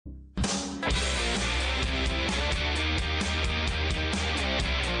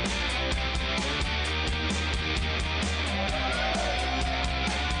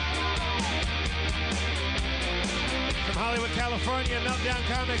California, Meltdown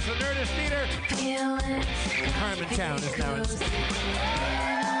Comics, the Nerdist Theater. Harmontown is now in.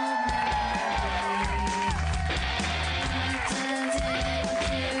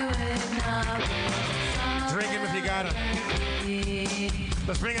 Drink him if you got him.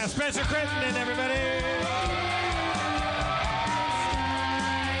 Let's bring out Spencer Crittenden, everybody.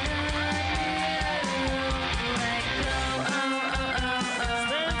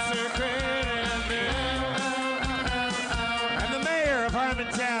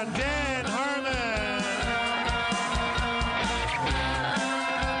 Harmontown, Dan Harmon.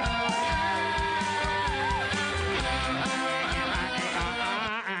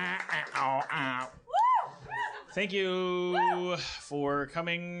 Thank you for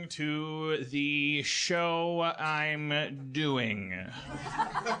coming to the show I'm doing.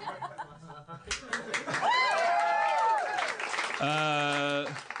 All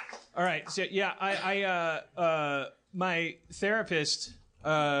right, so yeah, I my therapist,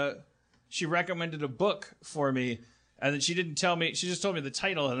 she recommended a book for me, and then she didn't tell me, she just told me the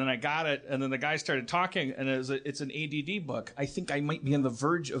title, and then I got it, and then the guy started talking, and it's an ADD book. I think I might be on the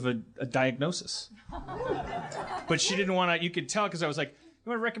verge of a diagnosis. But she didn't want to, you could tell, because I was like, you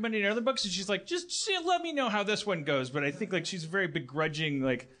want to recommend any other books? And she's like, just let me know how this one goes. But I think like she's very begrudging,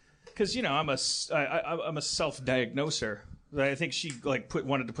 like, because, you know, I'm a self-diagnoser. I think she like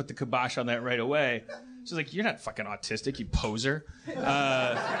wanted to put the kibosh on that right away. She's like, "You're not fucking autistic, you poser." And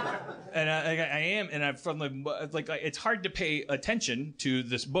I am, and I'm from like it's hard to pay attention to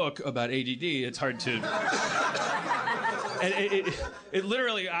this book about ADD. It's hard to. And it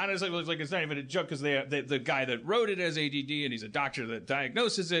literally, honestly, was like it's not even a joke because the guy that wrote it has ADD and he's a doctor that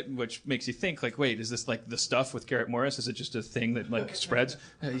diagnoses it, which makes you think like, wait, is this like the stuff with Garrett Morris? Is it just a thing that like spreads?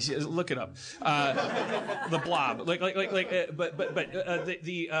 Look it up. The Blob,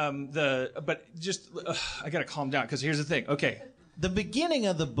 I gotta calm down because here's the thing. Okay. The beginning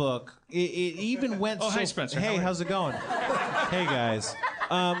of the book, it even went. Hi, Spencer. Hey, how's it going? Hey, guys.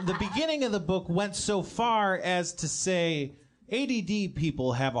 The beginning of the book went so far as to say ADD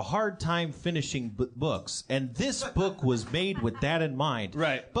people have a hard time finishing books, and this book was made with that in mind.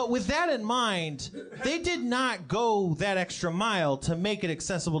 Right. But with that in mind, they did not go that extra mile to make it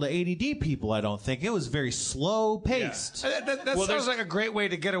accessible to ADD people, I don't think. It was very slow paced. Yeah. That sounds like a great way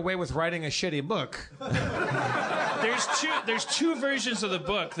to get away with writing a shitty book. There's two versions of the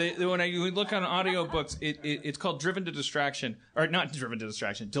book. When you look on audiobooks, it's called Driven to Distraction, or not Driven to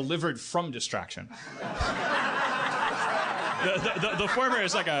Distraction, Delivered from Distraction. The former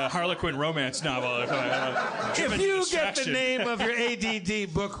is like a Harlequin romance novel. If you get the name of your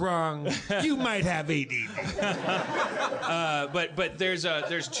ADD book wrong, you might have ADD. But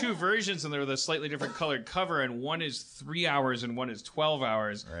there's two versions, and they're with a slightly different colored cover, and one is 3 hours and one is 12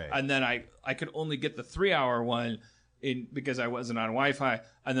 hours. Right. And then I could only get the 3 hour one because I wasn't on Wi-Fi.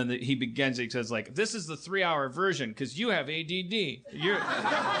 And then he says like, this is the 3 hour version because you have ADD.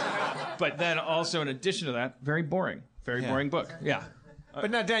 But then also in addition to that, very boring. Very boring book. Yeah. But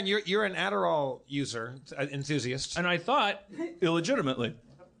now, Dan, you're an Adderall user, enthusiast. And I thought, illegitimately.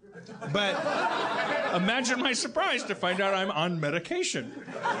 But imagine my surprise to find out I'm on medication.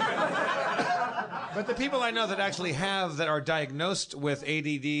 But the people I know that actually that are diagnosed with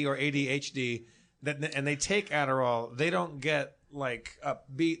ADD or ADHD, and they take Adderall, they don't get like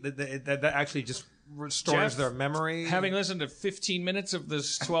upbeat. That actually just restores their memory. Having listened to 15 minutes of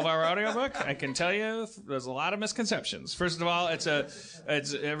this 12-hour audiobook, I can tell you there's a lot of misconceptions. First of all, it's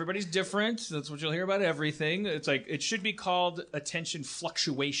everybody's different. That's what you'll hear about everything. It's like it should be called attention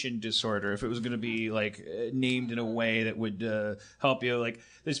fluctuation disorder if it was going to be like named in a way that would help you. Like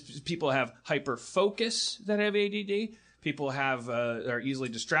there's people have hyper focus that have ADD. People are easily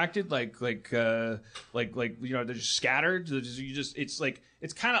distracted, like they're just scattered. It's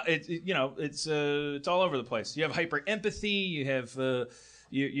all over the place. You have hyper empathy. You have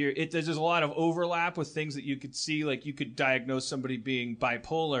there's a lot of overlap with things that you could see. Like you could diagnose somebody being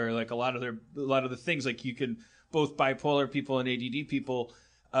bipolar. Like a lot of the things, like you can both bipolar people and ADD people.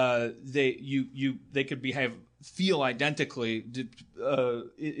 They could feel identically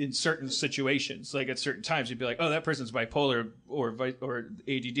in certain situations. Like at certain times, you'd be like, "Oh, that person's bipolar or ADD,"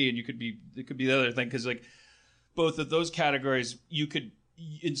 and it could be the other thing because like both of those categories, you could,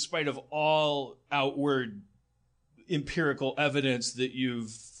 in spite of all outward empirical evidence that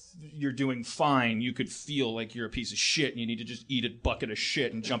you're doing fine, you could feel like you're a piece of shit and you need to just eat a bucket of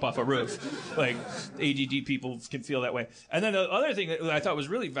shit and jump off a roof. Like ADD people can feel that way. And then the other thing that I thought was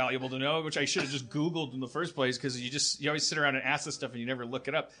really valuable to know, which I should have just Googled in the first place because you always sit around and ask this stuff and you never look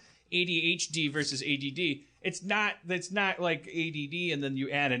it up. ADHD versus ADD. It's not like ADD and then you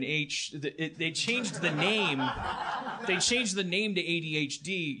add an H. They changed the name. They changed the name to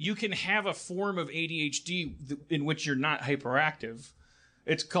ADHD. You can have a form of ADHD in which you're not hyperactive.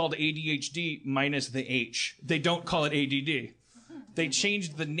 It's called ADHD minus the H. They don't call it ADD. They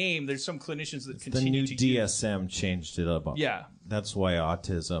changed the name. There's some clinicians that continue to The new DSM changed it up. Yeah. That's why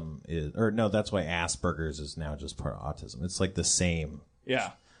autism is, or no, that's why Asperger's is now just part of autism. It's like the same.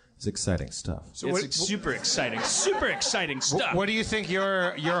 Yeah. It's exciting stuff. So it's super exciting stuff. What do you think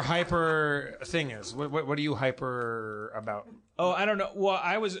your hyper thing is? What are you hyper about? Oh, I don't know. Well,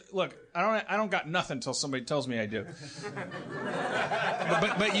 I don't got nothing until somebody tells me I do.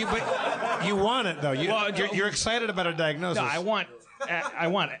 but you want it though. You're excited about a diagnosis. No, I want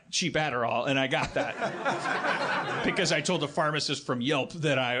cheap Adderall, and I got that because I told a pharmacist from Yelp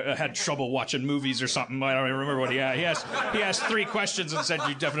that I had trouble watching movies or something. I don't even remember what he asked. He asked 3 questions and said,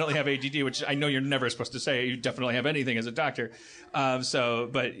 "You definitely have ADD," which I know you're never supposed to say. You definitely have anything as a doctor. I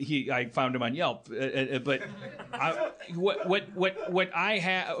found him on Yelp. What I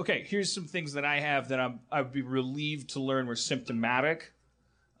have. Okay, here's some things that I have that I'd be relieved to learn were symptomatic.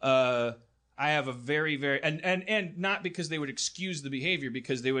 I have a very, very, and not because they would excuse the behavior,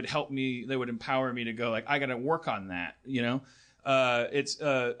 because they would help me, they would empower me to go like, I got to work on that, you know?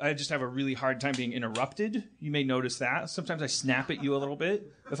 I just have a really hard time being interrupted. You may notice that. Sometimes I snap at you a little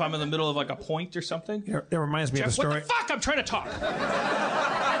bit if I'm in the middle of like a point or something. It reminds me of a story. What the fuck? I'm trying to talk.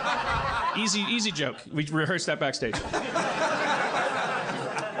 Easy joke. We rehearsed that backstage.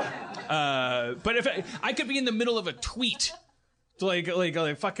 But if I could be in the middle of a tweet, like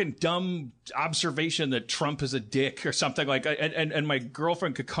a fucking dumb observation that Trump is a dick or something like, and my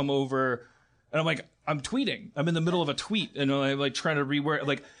girlfriend could come over, and I'm like, I'm tweeting. I'm in the middle of a tweet, and I'm like trying to reword,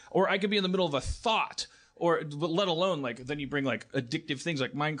 like, or I could be in the middle of a thought, or let alone like then you bring like addictive things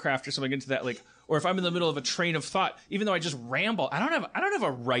like Minecraft or something into that, like, or if I'm in the middle of a train of thought, even though I just ramble, I don't have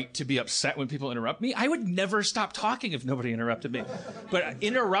a right to be upset when people interrupt me. I would never stop talking if nobody interrupted me. But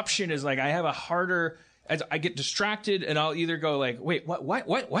interruption is like, I have a harder. I get distracted and I'll either go like, wait, what,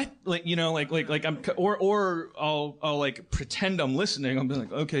 like, you know, like I'm, or I'll like pretend I'm listening. I'm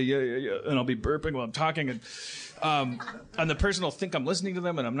like, okay, yeah. And I'll be burping while I'm talking. And the person will think I'm listening to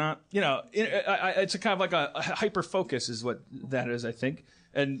them and I'm not, you know, it's a kind of like a hyper focus is what that is, I think.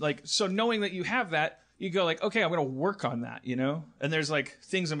 And like, so knowing that you have that, you go like, okay, I'm going to work on that, you know? And there's like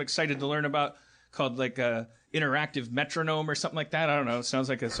things I'm excited to learn about called like a interactive metronome or something like that. I don't know. It sounds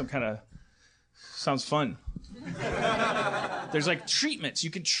like some kind of, sounds fun. There's like treatments.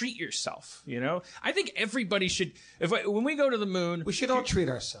 You can treat yourself, you know? I think everybody should, when we go to the moon... We should all treat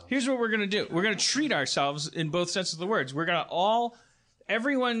ourselves. Here's what we're going to do. We're going to treat ourselves in both senses of the words. We're going to all...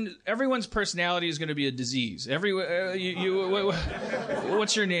 Everyone's personality is going to be a disease.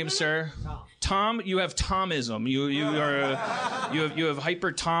 What's your name, sir? Tom. You have Tomism. You have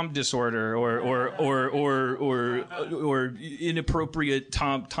hyper Tom disorder or inappropriate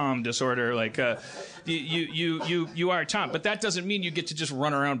Tom disorder. Like you are Tom, but that doesn't mean you get to just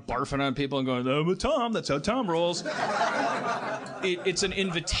run around barfing on people and going, I'm a Tom. That's how Tom rolls. It's an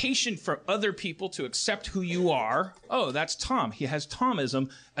invitation for other people to accept who you are. Oh, that's Tom. He has Tomism,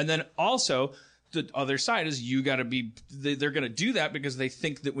 and then also. The other side is you got to be. They're going to do that because they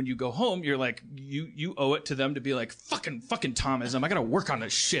think that when you go home, you're like you owe it to them to be like fucking Tomism. I got to work on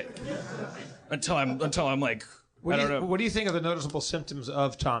this shit until I'm like I don't know. What do you think of the noticeable symptoms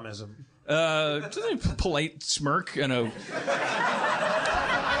of Tomism? Just a polite smirk and a.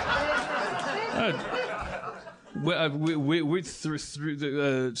 We through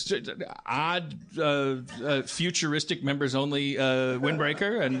the odd futuristic members only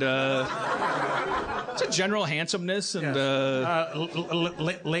windbreaker and it's a general handsomeness and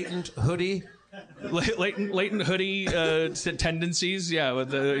latent hoodie. Latent hoodie tendencies, yeah.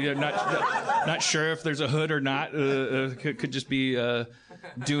 With not sure if there's a hood or not. Could just be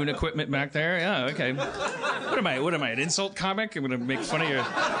doing equipment back there. Yeah, okay. What am I? An insult comic? I'm gonna make fun of your.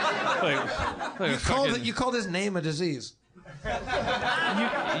 You called his name a disease.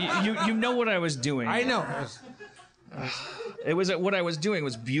 You know what I was doing. I know. It was what I was doing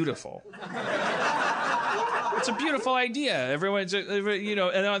was beautiful. It's a beautiful idea. Everyone's, you know,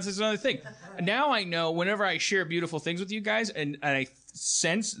 and that's another thing. Now I know whenever I share beautiful things with you guys, and I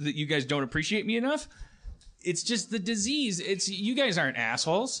sense that you guys don't appreciate me enough, it's just the disease. It's you guys aren't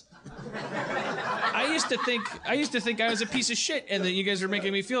assholes. I used to think I was a piece of shit, and that you guys were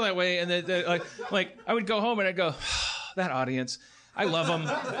making me feel that way, and that like I would go home and I'd go, that audience, I love them,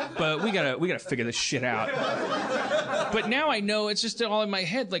 but we gotta figure this shit out. But now I know it's just all in my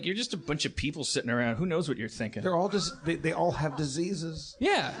head. Like, you're just a bunch of people sitting around. Who knows what you're thinking? They're all just, they all have diseases.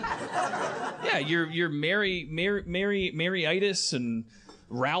 Yeah. Yeah, you're Maryitis and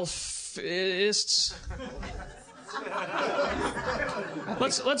Ralphists.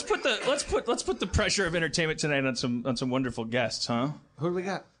 Let's put the pressure of entertainment tonight on some wonderful guests, huh? Who do we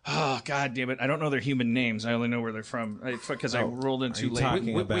got? Oh, God damn it! I don't know their human names. I only know where they're from because I rolled in too late.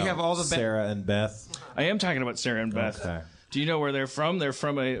 Talking about we have all the Sarah and Beth. I am talking about Sarah and Beth. Okay. Do you know where they're from? They're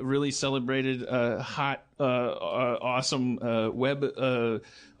from a really celebrated, hot, awesome web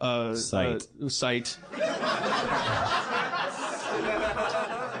site.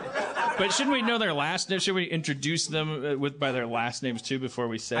 But shouldn't we know their last name? Should we introduce them by their last names too before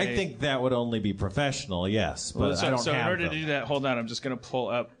we say? I think that would only be professional, yes. But I don't so in have order them. to do that, hold on. I'm just going to pull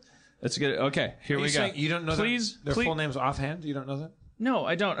up. Let's get it. Okay, here we go. You don't know please, their full names offhand? You don't know that? No,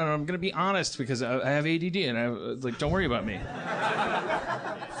 I don't. And I'm going to be honest because I have ADD and don't worry about me.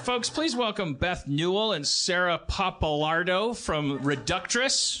 Folks, please welcome Beth Newell and Sarah Pappalardo from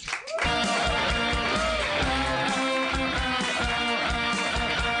Reductress.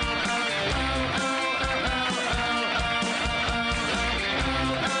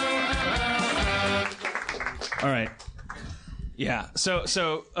 All right. Yeah.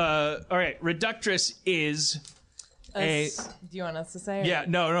 So, all right. Reductress is do you want us to say? Yeah.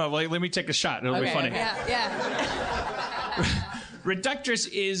 No. Let me take a shot. It'll be funny. Yeah. Reductress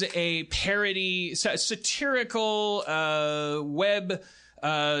is a parody, satirical web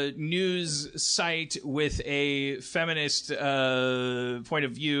news site with a feminist point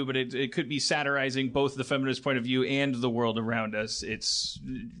of view, but it could be satirizing both the feminist point of view and the world around us. It's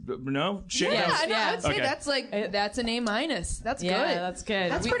no shit. Yeah, I know. I would say Okay. that's an A-. That's Yeah, good. that's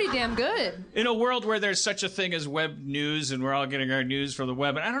good. That's pretty damn good. In a world where there's such a thing as web news and we're all getting our news from the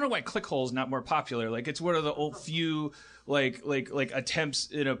web, and I don't know why clickhole is not more popular. Like, it's one of the old few like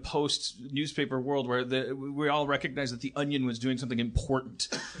attempts in a post newspaper world where we all recognize that the Onion was doing something important,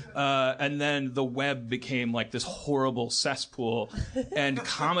 and then the web became like this horrible cesspool, and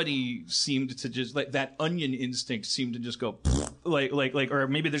comedy seemed to just like that Onion instinct seemed to just go like or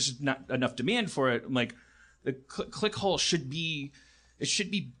maybe there's just not enough demand for it. Like the clickhole should be. It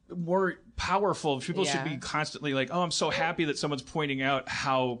should be more powerful. People should be constantly like, oh, I'm so happy that someone's pointing out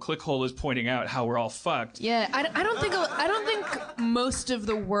how Clickhole is pointing out how we're all fucked. Yeah, I don't think most of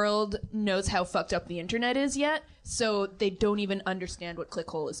the world knows how fucked up the internet is yet, so they don't even understand what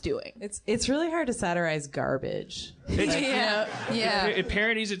Clickhole is doing. It's really hard to satirize garbage. It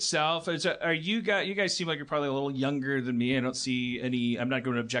parodies itself. You guys seem like you're probably a little younger than me. I don't see any. I'm not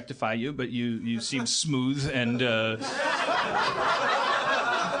going to objectify you, but you seem smooth and.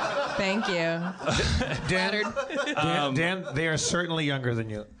 Thank you. Dan, they are certainly younger than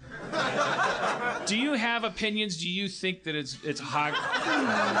you. Do you have opinions? Do you think that it's hot?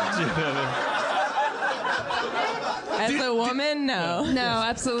 As a woman, no. No,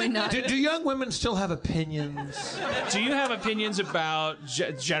 absolutely not. Do young women still have opinions? Do you have opinions about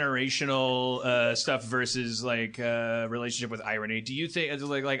generational stuff versus like relationship with irony? Do you think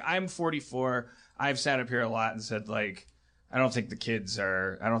like I'm 44? I've sat up here a lot and said like. I don't think they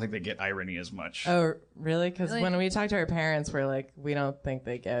get irony as much. Oh, really? Because when we talk to our parents, we're like, we don't think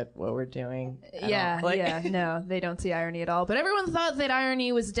they get what we're doing. No, they don't see irony at all. But everyone thought that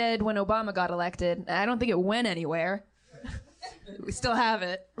irony was dead when Obama got elected. I don't think it went anywhere. We still have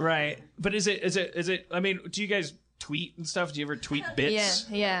it. Right. But is it, I mean, do you guys tweet and stuff? Do you ever tweet bits?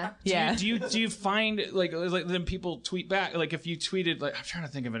 Yeah. Do you find like then people tweet back? Like if you tweeted, like I'm trying to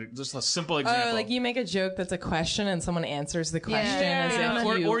think of it, just a simple example. Oh, like you make a joke that's a question and someone answers the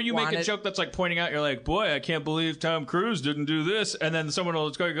question. Or you make a joke that's like pointing out, you're like, boy, I can't believe Tom Cruise didn't do this, and then someone will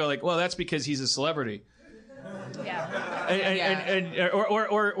go like, well, that's because he's a celebrity. Or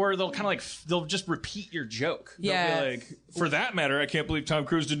they'll kind of like they'll just repeat your joke. They'll be like, for that matter, I can't believe Tom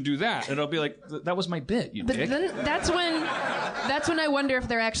Cruise didn't do that, and it'll be like, that was my bit, you dick. Then that's when I wonder if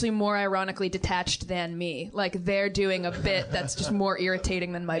they're actually more ironically detached than me. Like they're doing a bit that's just more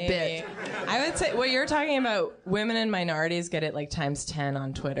irritating than my bit. I would say what you're talking about. Women and minorities get it like times 10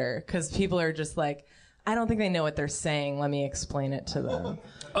 on Twitter because people are just like, I don't think they know what they're saying. Let me explain it to them.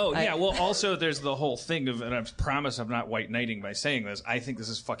 Oh, yeah. Well, also, there's the whole thing of, and I promise I'm not white knighting by saying this. I think this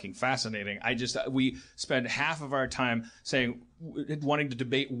is fucking fascinating. We spend half of our time wanting to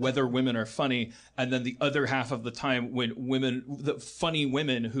debate whether women are funny, and then the other half of the time when the funny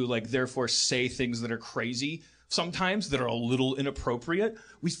women who, like, therefore say things that are crazy, sometimes that are a little inappropriate,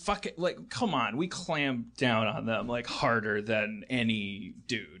 we fucking, like, come on, we clamp down on them, like, harder than any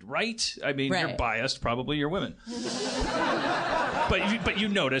dude, right? I mean, you're biased, probably, you're women. But you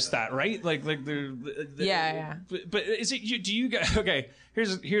notice that, right? Like yeah. But is it, do you guys, okay,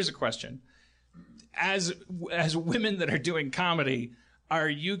 here's a question. As women that are doing comedy, are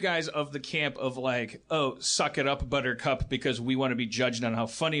you guys of the camp of like, oh, suck it up, buttercup, because we want to be judged on how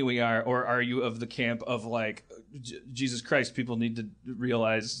funny we are? Or are you of the camp of like, Jesus Christ, people need to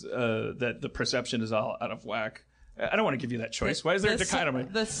realize that the perception is all out of whack? I don't want to give you that choice. Why is there a dichotomy?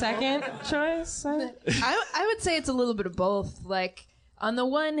 The second choice? I would say it's a little bit of both. Like, on the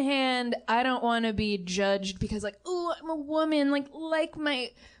one hand, I don't want to be judged because, like, oh, I'm a woman. Like my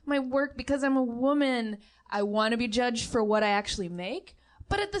work because I'm a woman. I want to be judged for what I actually make.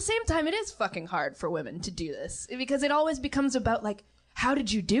 But at the same time, it is fucking hard for women to do this because it always becomes about, like, how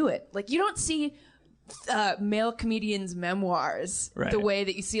did you do it? Like, you don't see male comedians' memoirs the way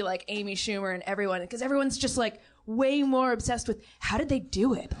that you see, like, Amy Schumer and everyone, because everyone's just, like, way more obsessed with how did they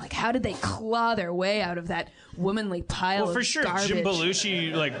do it? Like, how did they claw their way out of that womanly pile of garbage? Well, for sure, Jim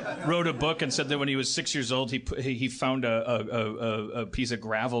Belushi like wrote a book and said that when he was 6 years old, he found a piece of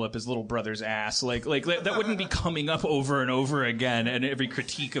gravel up his little brother's ass. Like that wouldn't be coming up over and over again, and every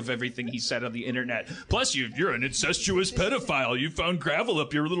critique of everything he said on the internet. Plus, you're an incestuous pedophile. You found gravel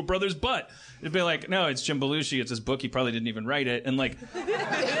up your little brother's butt. It'd be like, no, it's Jim Belushi. It's his book. He probably didn't even write it. And like.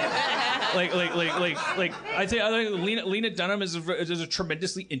 I think Lena Dunham is a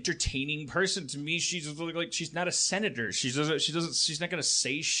tremendously entertaining person. To me, she's like she's not a senator. She's not going to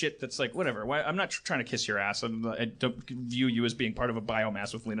say shit that's like whatever. Why, I'm not trying to kiss your ass. I don't view you as being part of a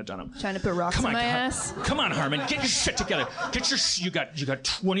biomass with Lena Dunham. Trying to put rocks in my ass. Come on, Harmon, get your shit together. You got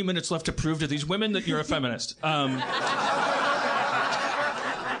 20 minutes left to prove to these women that you're a feminist.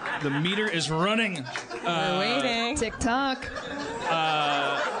 The meter is running. We're waiting. TikTok.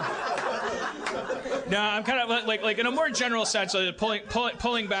 No, I'm kind of like in a more general sense,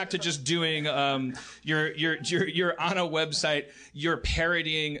 pulling back to just doing you're on a website, you're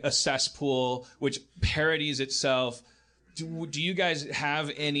parodying a cesspool which parodies itself. Do you guys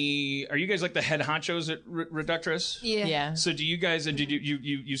have any? Are you guys like the head honchos at Reductress? Yeah. So do you guys? And did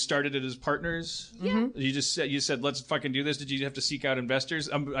you started it as partners? Yeah. You said let's fucking do this. Did you have to seek out investors?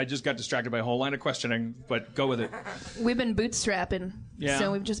 I just got distracted by a whole line of questioning, but go with it. We've been bootstrapping. Yeah.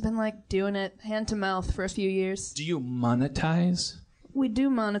 So we've just been like doing it hand to mouth for a few years. Do you monetize? We do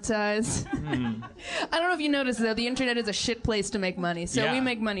monetize. I don't know if you noticed though, the internet is a shit place to make money. So we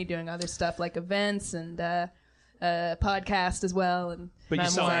make money doing other stuff like events and. Podcast as well, and but you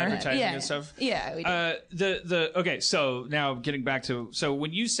sell advertising and stuff. Yeah, we do. Okay. So now getting back to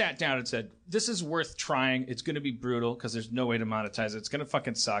when you sat down and said this is worth trying, it's going to be brutal because there's no way to monetize it. It's going to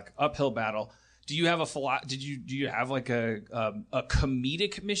fucking suck. Uphill battle. Do you have do you have like a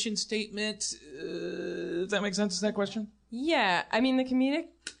comedic mission statement? Does that make sense? Is that question? Yeah, I mean the comedic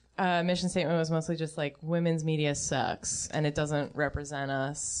mission statement was mostly just like women's media sucks and it doesn't represent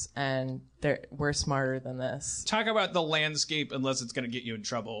us and we're smarter than this. Talk about the landscape unless it's going to get you in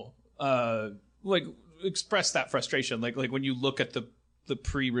trouble. Like express that frustration. Like when you look at the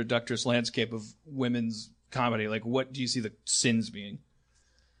pre-Reductress landscape of women's comedy, like what do you see the sins being?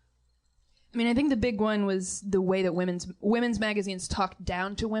 I mean, I think the big one was the way that women's magazines talked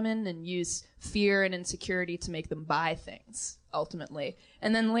down to women and use fear and insecurity to make them buy things, ultimately.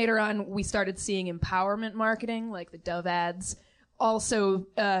 And then later on, we started seeing empowerment marketing, like the Dove ads, also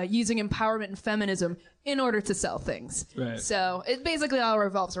using empowerment and feminism in order to sell things. Right. So it basically all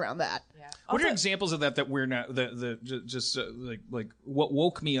revolves around that. Yeah. What are examples of that we're not like what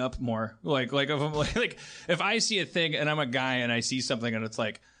woke me up more? Like if I'm like if I see a thing and I'm a guy and I see something and it's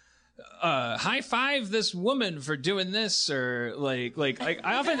like. High five this woman for doing this, or like I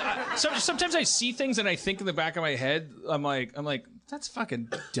often sometimes I see things and I think in the back of my head I'm like that's fucking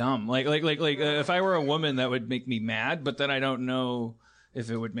dumb. Like if I were a woman that would make me mad, but then I don't know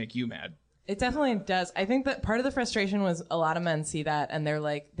if it would make you mad. It definitely does. I think that part of the frustration was a lot of men see that and they're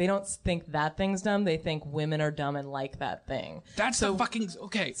like, they don't think that thing's dumb. They think women are dumb and like that thing. That's so fucking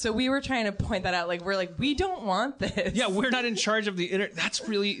okay. So we were trying to point that out. Like, we're like, we don't want this. Yeah, we're not in charge of the internet. That's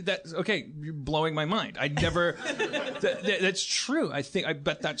okay. You're blowing my mind. I never, that's true. I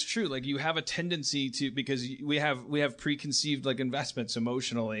bet that's true. Like you have a tendency to, because we have preconceived like investments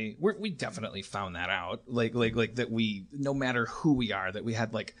emotionally. We definitely found that out. Like that we, no matter who we are, that we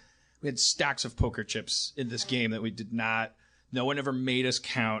had stacks of poker chips in this game that we did not, no one ever made us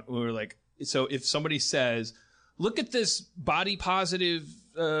count. We were like, so if somebody says, look at this body positive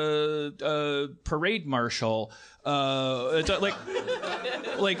parade marshal, it's like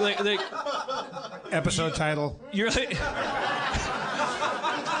Episode title. You're like.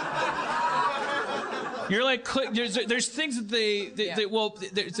 You're like, there's things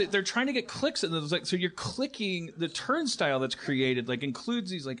that they're trying to get clicks, and like, so you're clicking the turnstile that's created, like includes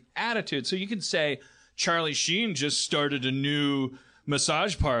these like attitudes. So you can say, Charlie Sheen just started a new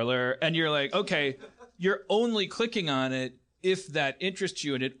massage parlor, and you're like, okay, you're only clicking on it if that interests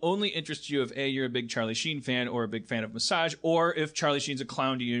you, and it only interests you if A, you're a big Charlie Sheen fan or a big fan of massage, or if Charlie Sheen's a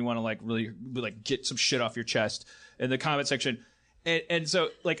clown to you and you want to like really like get some shit off your chest in the comment section. And so,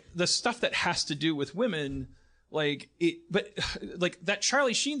 like, the stuff that has to do with women, like, but, like, that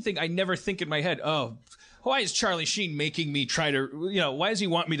Charlie Sheen thing, I never think in my head, oh, why is Charlie Sheen making me try to, why does he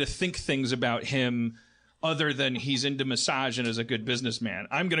want me to think things about him other than he's into massage and is a good businessman?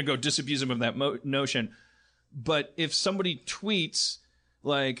 I'm going to go disabuse him of that notion. But if somebody tweets,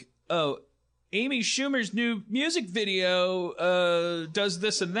 like, oh, Amy Schumer's new music video does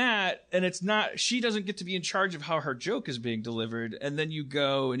this and that, and it's not, she doesn't get to be in charge of how her joke is being delivered, and then you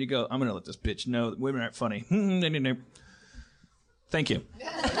go, I'm going to let this bitch know that women aren't funny. Thank you.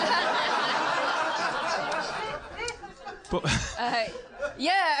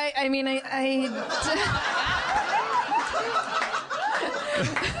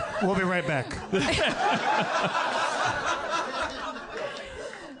 We'll be right back.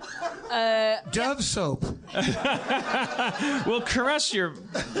 Dove soap. We'll caress your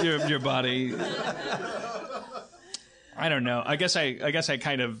body. I don't know. I guess I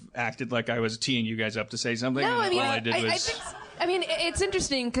kind of acted like I was teeing you guys up to say something. No, I mean, all I did was. It's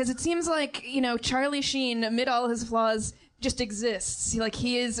interesting because it seems like Charlie Sheen, amid all his flaws, just exists. Like,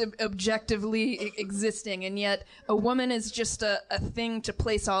 he is objectively existing, and yet a woman is just a thing to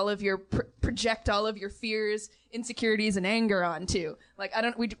place all of your project all of your fears, insecurities, and anger onto. Like,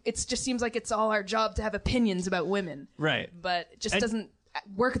 it just seems like it's all our job to have opinions about women, right? But it just doesn't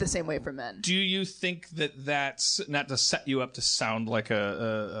work the same way for men. Do you think that that's not to set you up to sound like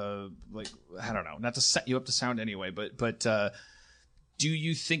like I don't know, not to set you up to sound anyway, but do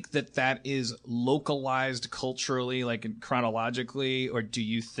you think that is localized culturally, like chronologically, or do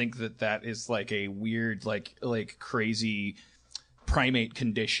you think that is like a weird, like crazy primate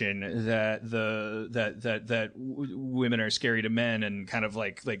condition that women are scary to men and kind of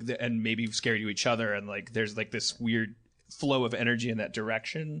and maybe scary to each other, and like there's like this weird flow of energy in that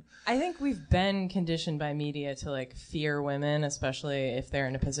direction? I think we've been conditioned by media to like fear women, especially if they're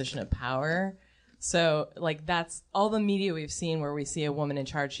in a position of power. So, like, that's all the media we've seen where we see a woman in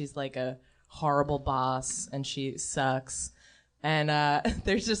charge. She's like a horrible boss and she sucks. And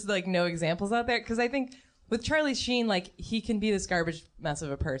there's just like no examples out there. Because I think with Charlie Sheen, like, he can be this garbage mess of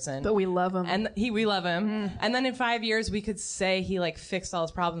a person. But we love him. And we love him. Mm. And then in 5 years, we could say he like fixed all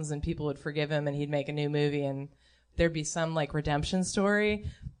his problems and people would forgive him and he'd make a new movie and there'd be some like redemption story.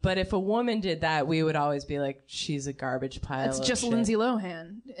 But if a woman did that, we would always be like, she's a garbage pile. It's just shit. Lindsay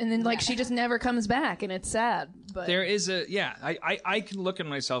Lohan. And then she just never comes back and it's sad. But there is I can look at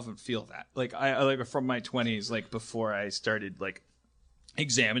myself and feel that. Like I like from my 20s, like before I started like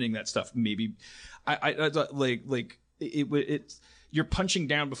examining that stuff, maybe it's you're punching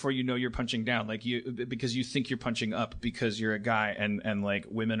down before you know you're punching down, like because you think you're punching up because you're a guy, and like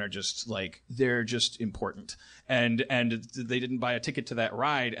women are just like, they're just important, and they didn't buy a ticket to that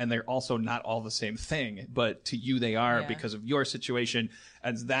ride, and they're also not all the same thing, but to you they are, because of your situation,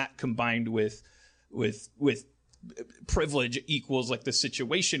 and that combined with privilege equals like the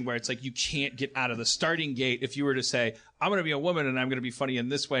situation where it's like you can't get out of the starting gate. If you were to say, I'm going to be a woman and I'm going to be funny in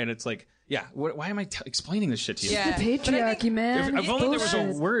this way, and it's like, yeah, why am I explaining this shit to you? Yeah. The patriarchy, man. If only there was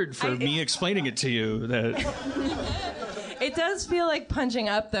a word for me explaining it to you. It does feel like punching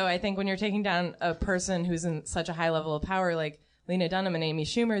up, though. I think when you're taking down a person who's in such a high level of power, like Lena Dunham and Amy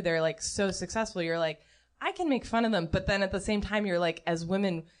Schumer, they're like so successful. You're like, I can make fun of them, but then at the same time, you're like, as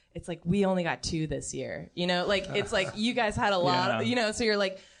women, it's like, we only got 2 this year, like it's like you guys had a lot, so you're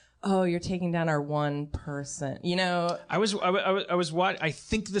like, oh, you're taking down our one person, I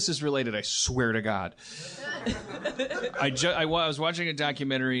think this is related. I swear to God. I was watching a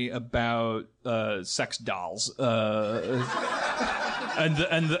documentary about sex dolls and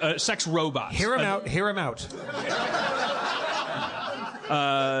the sex robots. Hear him out.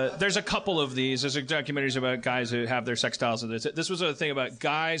 There's a couple of these. There's documentaries about guys who have their sex dolls. This was a thing about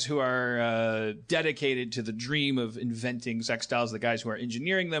guys who are dedicated to the dream of inventing sex dolls, the guys who are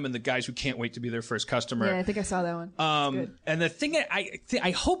engineering them, and the guys who can't wait to be their first customer. Yeah, I think I saw that one. Good. And the thing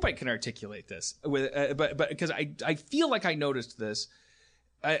I hope I can articulate this, but because I feel like I noticed this,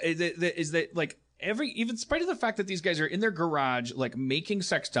 is that like even in spite of the fact that these guys are in their garage like making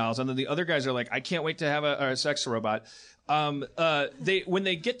sex dolls, and then the other guys are like, I can't wait to have a sex robot. When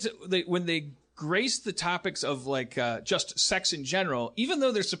they grace the topics of like just sex in general, even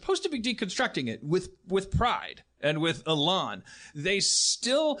though they're supposed to be deconstructing it with pride and with elan, they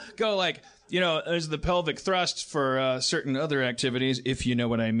still go like, you know, there's the pelvic thrust for certain other activities, if you know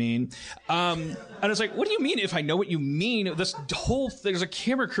what I mean. And it's like, what do you mean if I know what you mean? This whole there's a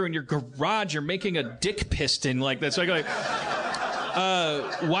camera crew in your garage, you're making a dick piston like that's like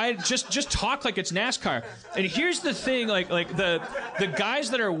why just talk like it's NASCAR? And here's the thing, like the guys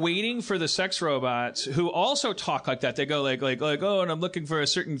that are waiting for the sex robots who also talk like that, they go like oh, and I'm looking for a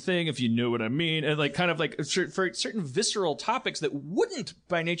certain thing, if you know what I mean, and like kind of like for certain visceral topics that wouldn't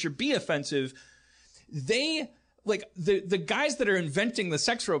by nature be offensive, they like the guys that are inventing the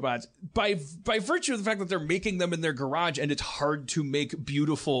sex robots by virtue of the fact that they're making them in their garage and it's hard to make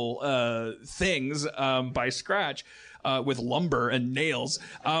beautiful things by scratch. With lumber and nails.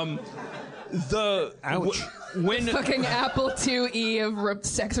 Ouch. When fucking Apple IIe of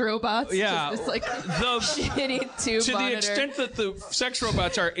sex robots. Yeah. Just like the shitty tube to monitor. the extent that the sex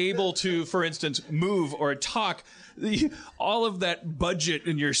robots are able to, for instance, move or talk, all of that budget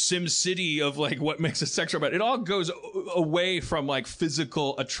in your Sim City of like what makes a sex robot, it all goes away from like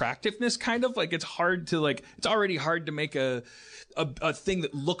physical attractiveness, kind of like it's hard to like, it's already hard to make a thing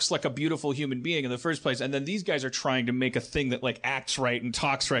that looks like a beautiful human being in the first place, and then these guys are trying to make a thing that like acts right and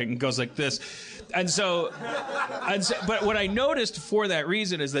talks right and goes like this, and so but what I noticed for that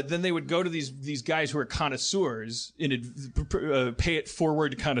reason is that then they would go to these guys who are connoisseurs pay it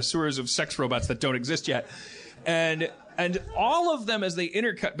forward connoisseurs of sex robots that don't exist yet, and all of them, as they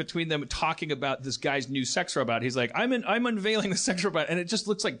intercut between them talking about this guy's new sex robot, he's like, I'm unveiling the sex robot, and it just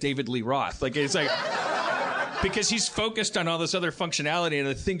looks like David Lee Roth, like it's like. Because he's focused on all this other functionality, and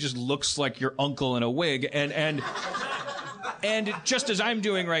the thing just looks like your uncle in a wig. And just as I'm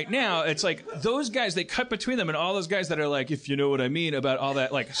doing right now, it's like those guys, they cut between them, and all those guys that are like, if you know what I mean, about all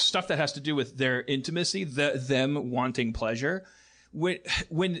that like stuff that has to do with their intimacy, them wanting pleasure.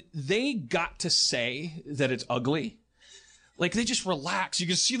 When they got to say that it's ugly, like they just relax. You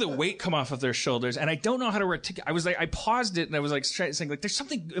can see the weight come off of their shoulders, and I don't know how to articulate. I was like, I paused it, and I was like saying like, there's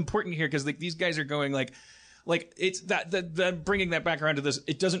something important here, because like these guys are going like it's that bringing that back around to this.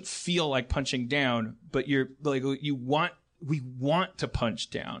 It doesn't feel like punching down, but you're like we want to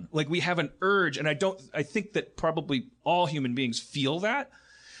punch down. Like we have an urge, and I think that probably all human beings feel that.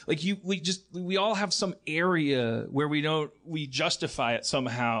 Like we all have some area where we justify it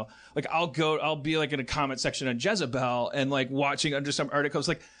somehow. Like I'll be like in a comment section on Jezebel and like watching under some articles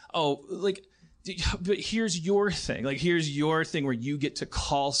like, oh, like, but here's your thing. Like, here's your thing where you get to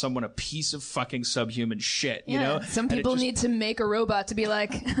call someone a piece of fucking subhuman shit, you know? Some people need to make a robot to be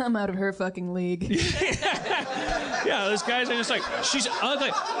like, I'm out of her fucking league. Yeah, those guys are just like, she's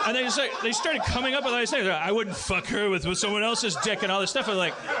ugly. And they just like, they started coming up with all these things. I wouldn't fuck her with someone else's dick and all this stuff. I was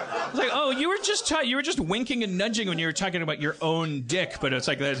like, oh, you were just winking and nudging when you were talking about your own dick. But it's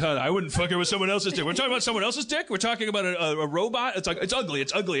like, I wouldn't fuck her with someone else's dick. We're talking about someone else's dick? We're talking about a robot? It's like, it's ugly.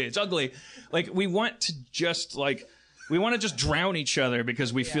 Like, we want to just drown each other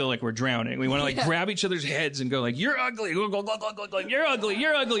because we feel like we're drowning. We want to like grab each other's heads and go like, you're ugly. You're ugly. You're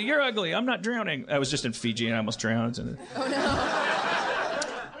ugly. You're ugly. I'm not drowning. I was just in Fiji and I almost drowned. Oh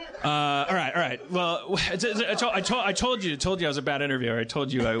no. All right. Well, I told you I was a bad interviewer. I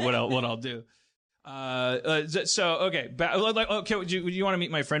told you what I'll do. So okay. Okay. Would you want to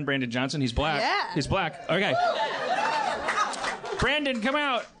meet my friend Brandon Johnson? He's black. Yeah. He's black. Okay. Brandon, come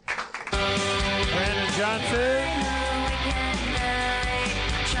out. Brandon Johnson.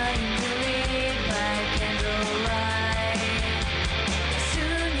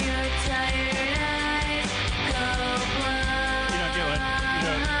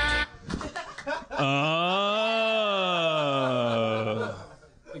 Oh.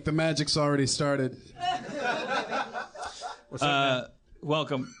 I think the magic's already started. What's up,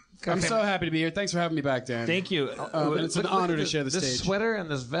 welcome. I'm so happy to be here. Thanks for having me back, Dan. Thank you. It's an honor to share the this stage. sweater and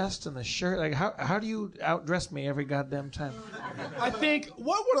this vest and the shirt. Like, how do you outdress me every goddamn time? I think,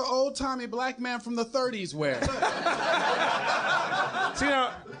 what would an old-timey black man from the 30s wear? So,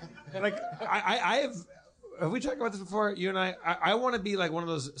 like, have we talked about this before, you and I want to be like one of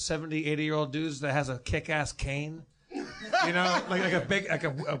those 70, 80-year-old dudes that has a kick-ass cane. You know, like a big, like a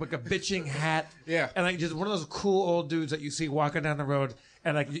bitching hat. Yeah. And like just one of those cool old dudes that you see walking down the road,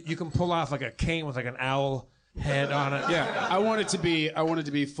 and like you can pull off like a cane with like an owl head on it. Yeah, I want it to be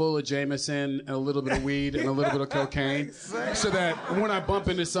full of Jameson and a little bit of weed and a little bit of cocaine, so that when I bump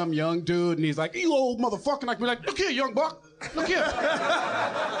into some young dude and he's like, "You old motherfucker," I can be like, "Look here, young buck. Look here.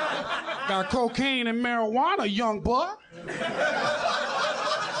 Got cocaine and marijuana, young buck."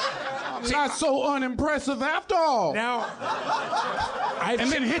 Not so unimpressive after all. Now,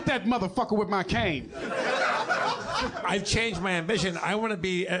 and then hit that motherfucker with my cane. I've changed my ambition. I want to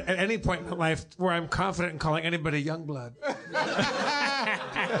be at any point in my life where I'm confident in calling anybody young blood.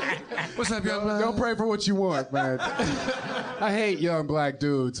 What's up, young blood? Don't pray for what you want, man. I hate young black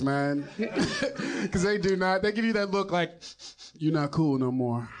dudes, man. Because they give you that look like, you're not cool no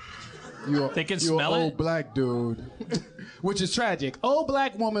more. They can you're smell an it? old black dude. Which is tragic. Old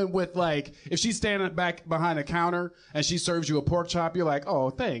black woman with like, if she's standing back behind a counter and she serves you a pork chop, you're like,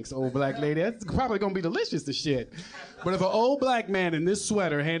 oh, thanks, old black lady. That's probably gonna be delicious as shit. But if an old black man in this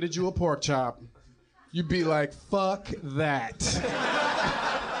sweater handed you a pork chop, you'd be like, fuck that.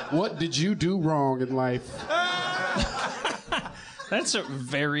 What did you do wrong in life? That's a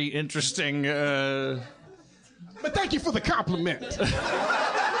very interesting. But thank you for the compliment.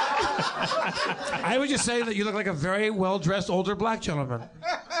 I would just say that you look like a very well-dressed older black gentleman.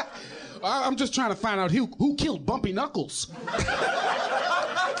 I'm just trying to find out who killed Bumpy Knuckles.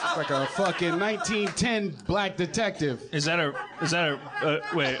 Like a fucking 1910 black detective. Is that a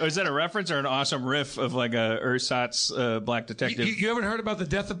reference or an awesome riff of like a ersatz black detective? You haven't heard about the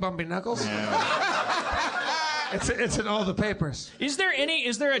death of Bumpy Knuckles? It's in all the papers. Is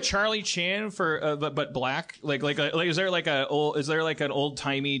there a Charlie Chan for but black? Is there like an old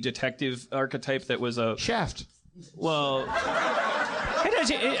timey detective archetype that was a Shaft? Well,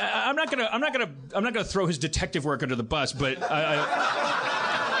 I'm not gonna throw his detective work under the bus, but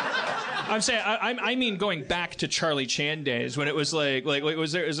I'm saying I mean going back to Charlie Chan days when it was like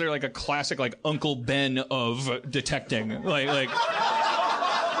is there like a classic like Uncle Ben of detecting like.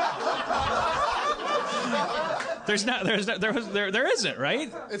 There isn't,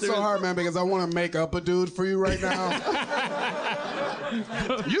 right? It's so hard, man, because I want to make up a dude for you right now.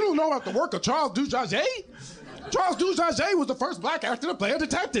 You don't know about the work of Charles Dujaget? Charles Dujaget was the first black actor to play a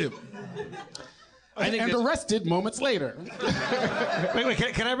detective. And arrested moments later. Wait,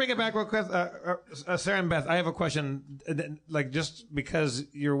 can I bring it back real quick? Sarah and Beth, I have a question. Like, just because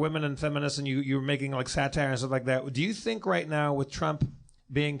you're women and feminists and you're making like satire and stuff like that, do you think right now with Trump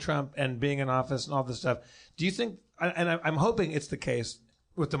being Trump and being in office and all this stuff, do you think, and I'm hoping it's the case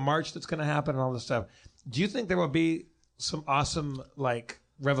with the march that's going to happen and all this stuff, do you think there will be some awesome like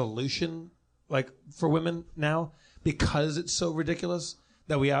revolution like for women now because it's so ridiculous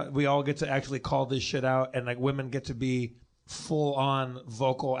that we all get to actually call this shit out and like women get to be full on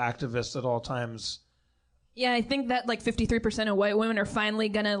vocal activists at all times? Yeah, I think that like 53% of white women are finally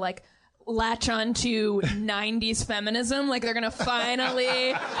gonna like latch on to 90s feminism. Like they're gonna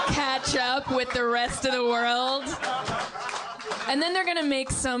finally catch up with the rest of the world. And then they're gonna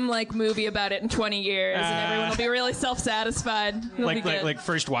make some like movie about it in 20 years, and everyone will be really self-satisfied. Like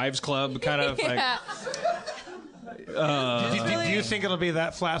First Wives Club, kind of. Yeah. Do you think it'll be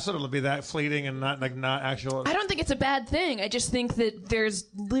that flaccid? It'll be that fleeting and not actual? I don't think it's a bad thing. I just think that there's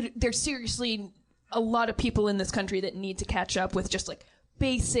seriously a lot of people in this country that need to catch up with just like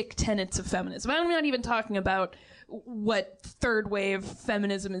basic tenets of feminism. I'm not even talking about what third wave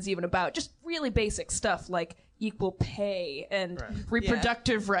feminism is even about. Just really basic stuff like equal pay and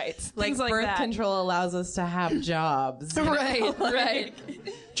reproductive rights. Like things like birth that. control allows us to have jobs. Right.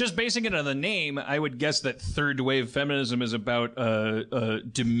 Just basing it on the name, I would guess that third wave feminism is about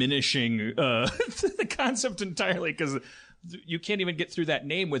diminishing the concept entirely, because you can't even get through that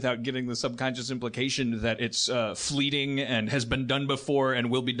name without getting the subconscious implication that it's fleeting and has been done before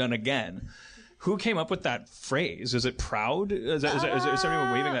and will be done again. Who came up with that phrase? Is it Proud? Is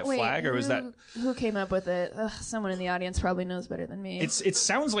anyone waving that flag, or was that? Who came up with it? Ugh, someone in the audience probably knows better than me. It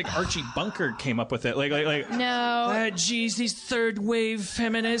sounds like Archie Bunker came up with it. Like no. Geez, these third wave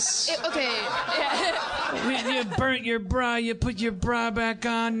feminists. Okay. You burnt your bra. You put your bra back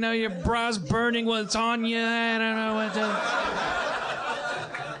on. Now your bra's burning while it's on you. I don't know what to.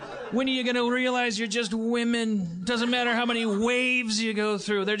 When are you going to realize you're just women? Doesn't matter how many waves you go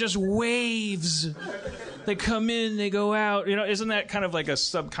through. They're just waves. They come in, they go out. You know, isn't that kind of like a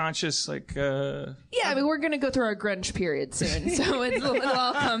subconscious, like... Yeah, I mean, we're going to go through our grunge period soon, so it'll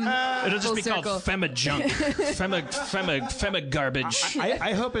all come It'll just be circle. called femma junk. femma garbage.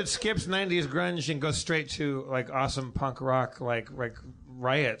 I hope it skips 90s grunge and goes straight to like awesome punk rock, like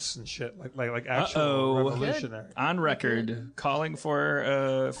riots and shit, like actual revolutionary. On record, calling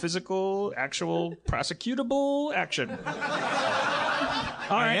for physical, actual, prosecutable action.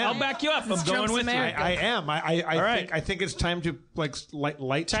 All right, I'll back you up. I'm going with you. I am. right. I think it's time to like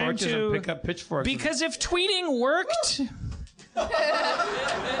light torches and pick up pitchforks. Because if tweeting worked,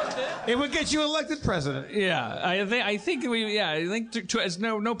 It would get you elected president. Yeah, I think it's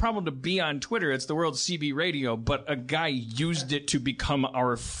no problem to be on Twitter. It's the world's CB radio, but a guy used it to become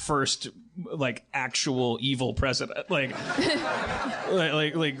our first like actual evil president. Like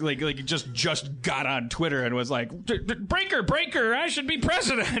just got on Twitter and was like, breaker, I should be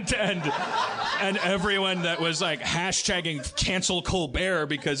president, and everyone that was like hashtagging cancel Colbert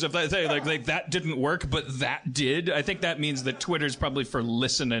because of that, that didn't work, but that did. I think that means that Twitter's probably for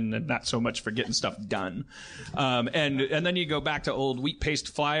listening and not so much for getting stuff done. And then you go back to old wheat paste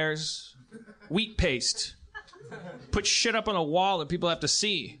flyers. Wheat paste. Put shit up on a wall that people have to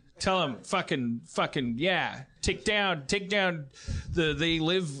see. Tell them fucking yeah. Take down the they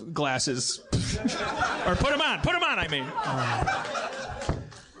live glasses. Or put them on, I mean.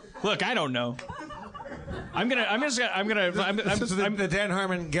 Look, I don't know. This is the Dan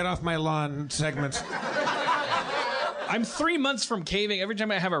Harmon get off my lawn segment. I'm 3 months from caving. Every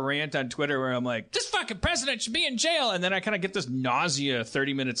time I have a rant on Twitter where I'm like, this fucking president should be in jail, and then I kind of get this nausea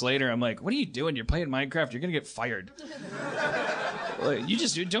 30 minutes later. I'm like, what are you doing? You're playing Minecraft. You're gonna get fired. You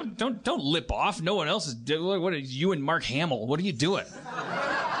just don't lip off. No one else is doing. What are you and Mark Hamill? What are you doing?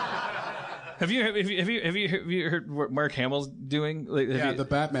 Have you heard what Mark Hamill's doing? The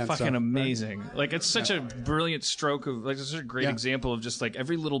Batman fucking stuff. Right? Like it's such a brilliant stroke of like it's such a great example of just like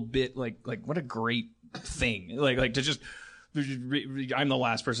every little bit like what a great thing like to just. I'm the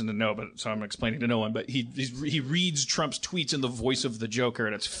last person to know, but so I'm explaining to no one. But he reads Trump's tweets in the voice of the Joker,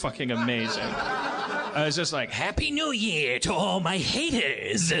 and it's fucking amazing. I was just like, Happy New Year to all my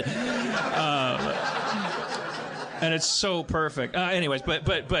haters. And it's so perfect. Anyways,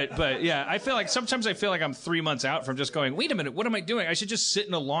 but yeah, I feel like sometimes I'm 3 months out from just going, wait a minute, what am I doing? I should just sit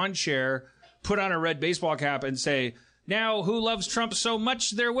in a lawn chair, put on a red baseball cap, and say, now who loves Trump so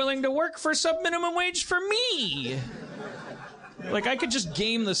much they're willing to work for sub-minimum wage for me? Like, I could just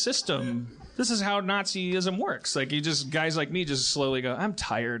game the system. This is how Nazism works. Like, guys like me just slowly go, I'm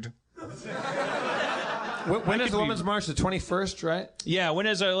tired. When is the Women's March? The 21st, right? Yeah, when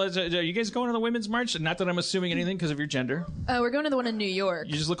is are you guys going to the Women's March? Not that I'm assuming anything because of your gender. We're going to the one in New York.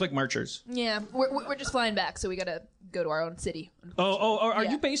 You just look like marchers. Yeah, we're just flying back, so we gotta go to our own city. Are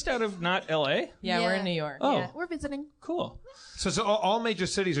you based out of not L.A.? Yeah, we're in New York. Oh, yeah, we're visiting. Cool. So all major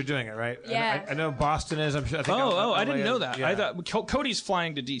cities are doing it, right? Yeah. I know Boston is. I'm sure. I think I didn't know that. Yeah. I thought Cody's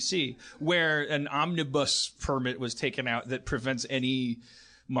flying to D.C., where an omnibus permit was taken out that prevents any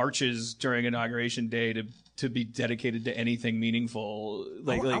marches during Inauguration Day to be dedicated to anything meaningful.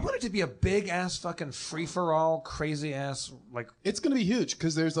 I want it to be a big ass fucking free for all, crazy ass like. It's gonna be huge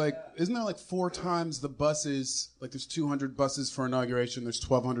because there's isn't there 4 times the buses? Like there's 200 buses for inauguration. There's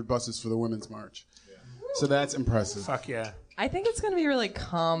 1,200 buses for the Women's March. Yeah. So that's impressive. Fuck yeah. I think it's going to be really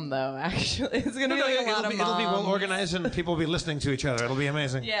calm, though, actually. It's going to be a lot of moms. It'll be well organized and people will be listening to each other. It'll be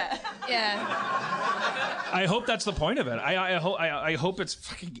amazing. Yeah. Yeah. I hope that's the point of it. I hope it's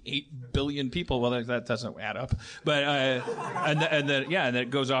fucking 8 billion people. Well, that doesn't add up. But and then it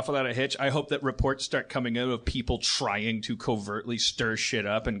goes off without a hitch. I hope that reports start coming out of people trying to covertly stir shit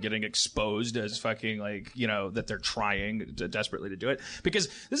up and getting exposed as fucking that they're trying desperately to do it. Because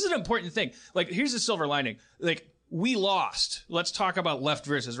this is an important thing. Like, here's the silver lining. Like, we lost. Let's talk about left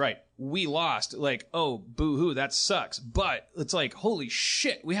versus right. We lost. Like, oh, boo-hoo, that sucks. But it's like, holy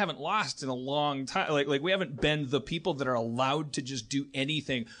shit, we haven't lost in a long time. Like we haven't been the people that are allowed to just do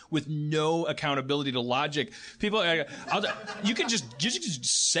anything with no accountability to logic. People, you can just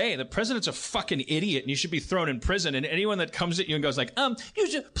say the president's a fucking idiot and you should be thrown in prison. And anyone that comes at you and goes like,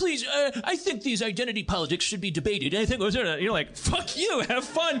 please, I think these identity politics should be debated. I think you're like, fuck you, have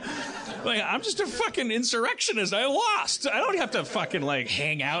fun. Like, I'm just a fucking insurrectionist. I lost. I don't have to fucking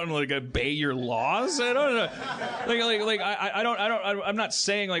hang out and obey your laws. I don't know. I'm not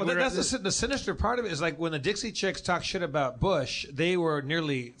saying that's the sinister part of it is when the Dixie Chicks talk shit about Bush, they were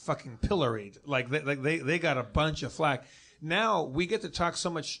nearly fucking pilloried. They got a bunch of flack. Now we get to talk so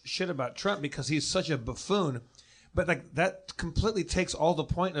much shit about Trump because he's such a buffoon, but that completely takes all the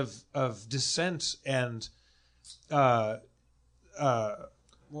point of dissent and what's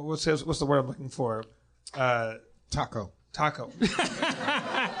the word I'm looking for? Taco.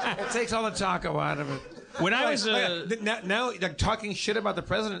 It takes all the taco out of it. When I was now talking shit about the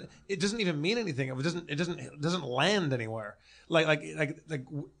president, it doesn't even mean anything. It doesn't land anywhere.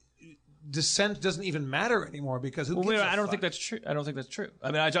 Dissent doesn't even matter anymore because who gives a fuck? I don't think that's true. I don't think that's true.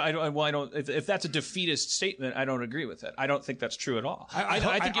 I mean, I don't. If that's a defeatist statement, I don't agree with it. I don't think that's true at all.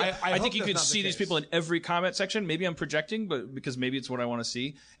 I think you could see these people in every comment section. Maybe I'm projecting, but because maybe it's what I want to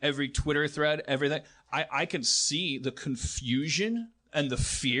see. Every Twitter thread, everything. I can see the confusion and the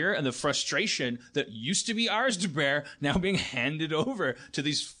fear and the frustration that used to be ours to bear now being handed over to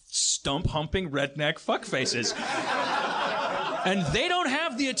these stump-humping redneck fuckfaces. And they don't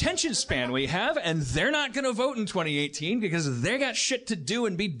have the attention span we have, and they're not going to vote in 2018 because they got shit to do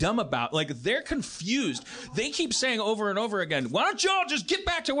and be dumb about. Like, they're confused. They keep saying over and over again, why don't y'all just get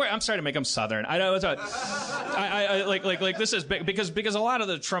back to where... I'm sorry to make them Southern. I know it's like this is big because a lot of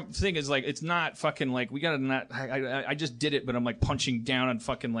the Trump thing is like, it's not fucking like, we gotta not... I just did it, but I'm like punching down on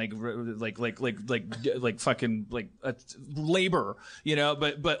fucking like fucking like labor, you know?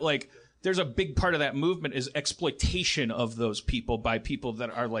 But like... There's a big part of that movement is exploitation of those people by people that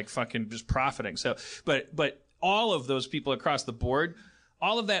are like fucking just profiting. So, but all of those people across the board,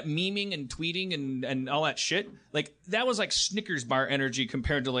 all of that memeing and tweeting and all that shit, like that was like Snickers bar energy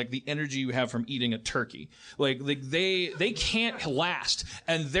compared to like the energy you have from eating a turkey. Like they can't last,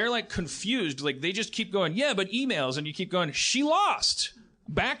 and they're like confused. Like they just keep going, yeah, but emails, and you keep going, she lost.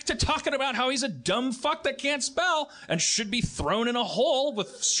 Back to talking about how he's a dumb fuck that can't spell and should be thrown in a hole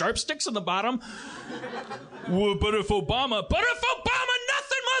with sharp sticks on the bottom. Well, but if Obama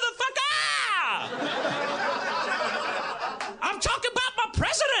nothing, motherfucker! I'm talking about my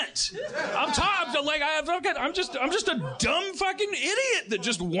president. I'm just a dumb fucking idiot that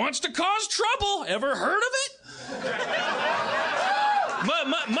just wants to cause trouble. Ever heard of it?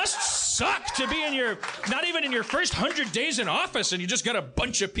 Must suck to be not even in your first 100 days in office, and you just got a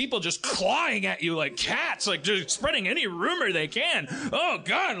bunch of people just clawing at you like cats, like just spreading any rumor they can. Oh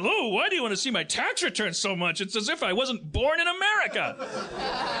God, Lou, why do you want to see my tax return so much? It's as if I wasn't born in America.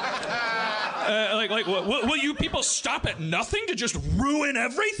 Will you people stop at nothing to just ruin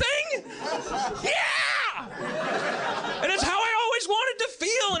everything? Yeah! And it's how I always wanted to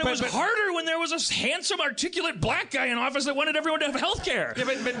feel, and it was harder when there was a handsome, articulate black guy in office that wanted everyone to have health care. Yeah,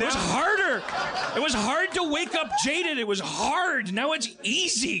 it was harder. It was hard to wake up jaded. It was hard. Now it's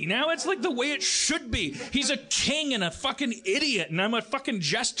easy. Now it's like the way it should be. He's a king and a fucking idiot, and I'm a fucking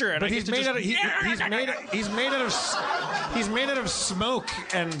jester. And but he's made out of smoke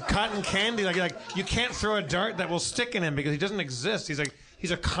and cotton candy. Like you can't throw a dart that will stick in him because he doesn't exist. He's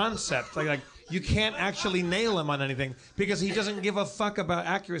a concept. Like you can't actually nail him on anything because he doesn't give a fuck about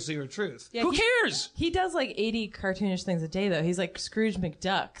accuracy or truth. Yeah, who cares? He does like 80 cartoonish things a day, though. He's like Scrooge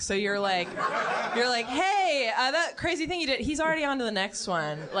McDuck. So you're like, hey, that crazy thing you did. He's already on to the next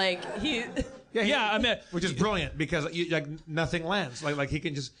one. Like he. Yeah, I mean, which is brilliant because nothing lands. Like he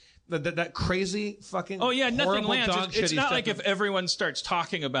can just. That crazy fucking nothing lands. Dog it's not like if everyone starts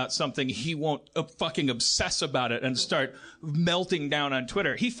talking about something, he won't fucking obsess about it and start melting down on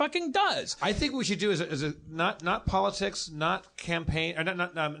Twitter. He fucking does. I think what we should do is not politics, not campaign, or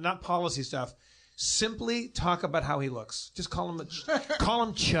not policy stuff. Simply talk about how he looks. Just call him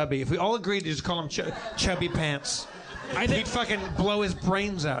chubby. If we all agreed to just call him chubby pants. He'd fucking blow his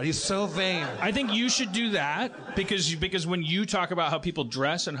brains out. He's so vain. I think you should do that because when you talk about how people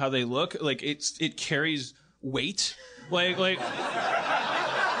dress and how they look, like it carries weight. Like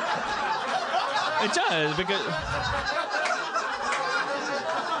it does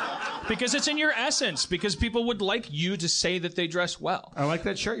because it's in your essence. Because people would like you to say that they dress well. I like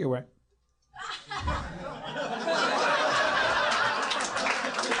that shirt you're wearing.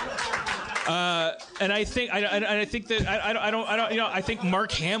 And I think that I think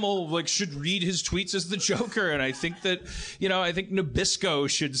Mark Hamill should read his tweets as the Joker, and I think that I think Nabisco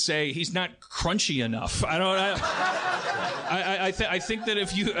should say he's not crunchy enough. I think that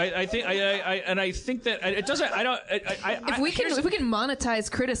if you I think that it doesn't if we can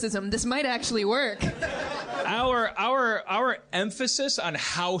monetize criticism, this might actually work. Our emphasis on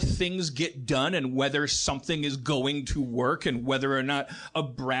how things get done and whether something is going to work and whether or not a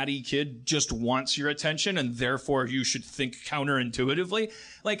bratty kid just wants your attention and therefore you should think counterintuitively.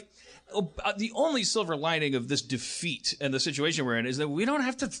 Like, the only silver lining of this defeat and the situation we're in is that we don't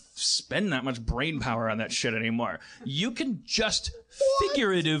have to spend that much brain power on that shit anymore. You can just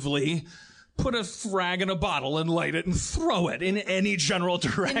figuratively put a frag in a bottle and light it and throw it in any general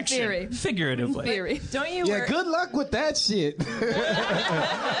direction. In theory. Figuratively. In theory. Don't you Yeah, good luck with that shit.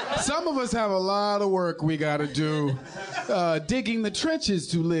 Some of us have a lot of work we gotta do. Digging the trenches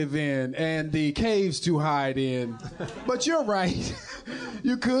to live in and the caves to hide in. But you're right.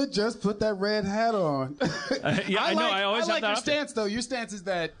 You could just put that red hat on. I always like have that your option. stance, though. Your stance is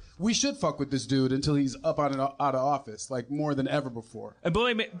that we should fuck with this dude until he's up out of office, like more than ever before. And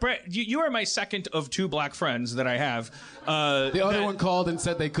believe me, Brett, you are my second of two black friends that I have. The other one called and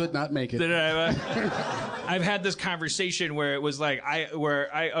said they could not make it. I've had this conversation where it was like I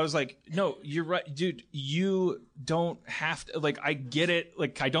was like, no, you're right, dude. You don't have to. Like, I get it.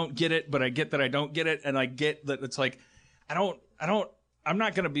 Like, I don't get it, but I get that I don't get it, and I get that it's like I don't I'm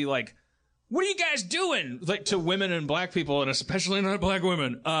not going to be like, what are you guys doing? Like to women and black people, and especially not black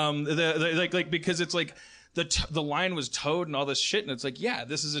women. Because it's like the line was towed and all this shit, and it's like, yeah,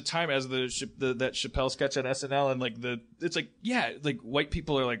 this is a time as that Chappelle sketch on SNL, and it's like, yeah, like white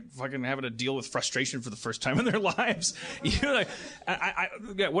people are like fucking having to deal with frustration for the first time in their lives. Like,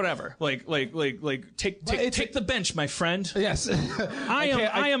 yeah, whatever. Like, take the bench, my friend. Yes.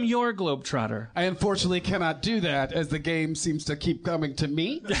 I am your globetrotter. I unfortunately cannot do that, as the game seems to keep coming to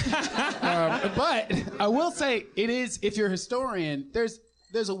me. But I will say, it is, if you're a historian, there's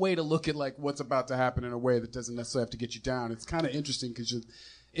a way to look at like what's about to happen in a way that doesn't necessarily have to get you down. It's kind of interesting because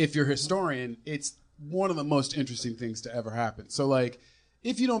if you're a historian, it's one of the most interesting things to ever happen. So like,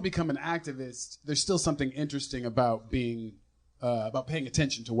 if you don't become an activist, there's still something interesting about being about paying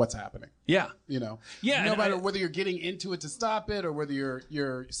attention to what's happening. Yeah, you know. Yeah, no matter whether you're getting into it to stop it, or whether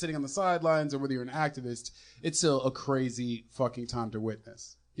you're sitting on the sidelines, or whether you're an activist, it's still a crazy fucking time to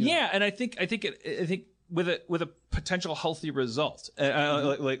witness. Yeah, and I think with a potential healthy result,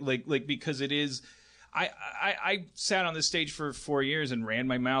 like because it is, I sat on this stage for 4 years and ran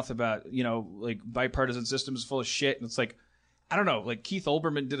my mouth about, like bipartisan systems full of shit, and it's like, I don't know, like Keith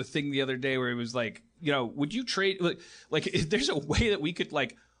Olbermann did a thing the other day where he was like, would you trade like if there's a way that we could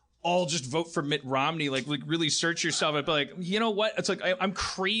like all just vote for Mitt Romney, like really search yourself and be like, you know what? It's like I'm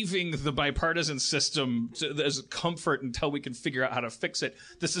craving the bipartisan system as comfort until we can figure out how to fix it.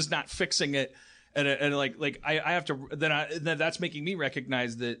 This is not fixing it. And like I have to then that's making me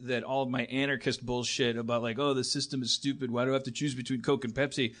recognize that all of my anarchist bullshit about like, oh, the system is stupid, why do I have to choose between Coke and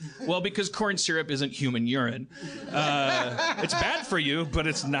Pepsi? Well, because corn syrup isn't human urine. It's bad for you, but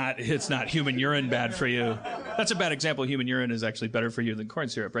it's not human urine bad for you. That's a bad example. Human urine is actually better for you than corn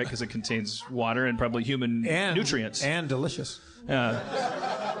syrup, right? Because it contains water and probably human nutrients and delicious.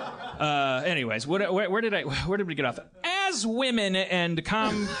 Anyways, where did we get off? As women and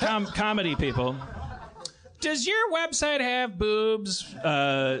comedy people, does your website have boobs?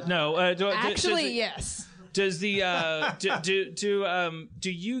 No. Actually, yes. Does the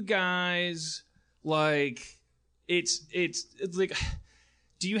do you guys like? It's like,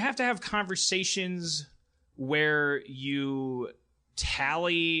 do you have to have conversations where you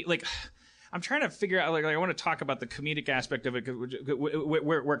tally like? I'm trying to figure out, like I want to talk about the comedic aspect of it,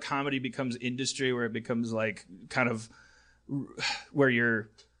 where comedy becomes industry, where it becomes like kind of where you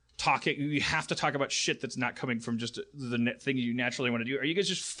have to talk about shit that's not coming from just the thing you naturally want to do. Are you guys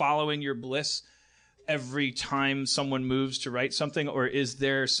just following your bliss every time someone moves to write something, or is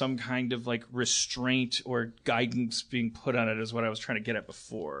there some kind of like restraint or guidance being put on it, is what I was trying to get at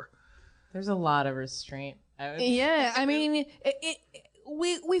before? There's a lot of restraint. Yeah, I mean,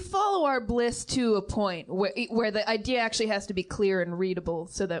 we follow our bliss to a point where the idea actually has to be clear and readable,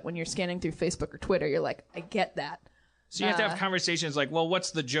 so that when you're scanning through Facebook or Twitter, you're like, I get that. So you have to have conversations like, well,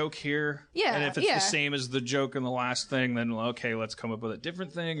 what's the joke here? Yeah, and if it's the same as the joke in the last thing, then okay, let's come up with a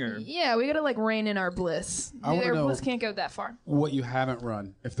different thing. Or yeah, we gotta like rein in our bliss. Our bliss can't go that far. What you haven't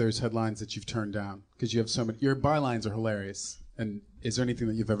run, if there's headlines that you've turned down, because you have so many. Your bylines are hilarious. And is there anything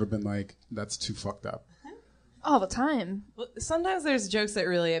that you've ever been like, that's too fucked up? All the time. Well, sometimes there's jokes that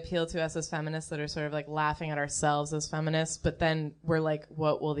really appeal to us as feminists that are sort of like laughing at ourselves as feminists, but then we're like,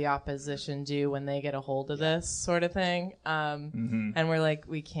 what will the opposition do when they get a hold of this sort of thing? And we're like,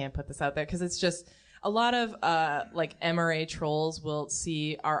 we can't put this out there because it's just a lot of like MRA trolls will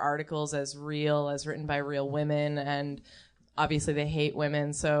see our articles as real, as written by real women, and obviously they hate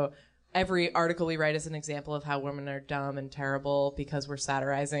women. So every article we write is an example of how women are dumb and terrible because we're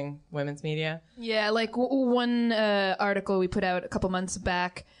satirizing women's media. Yeah, like one article we put out a couple months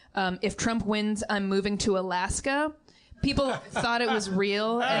back, if Trump wins, I'm moving to Alaska. People thought it was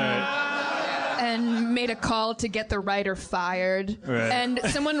real and made a call to get the writer fired. Right. And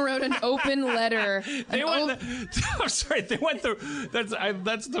someone wrote an open letter. I'm sorry. They went through.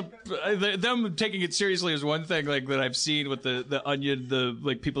 Them taking it seriously is one thing, like that I've seen with the Onion, the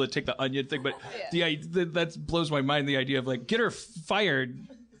like people that take the Onion thing. But that blows my mind. The idea of like get her fired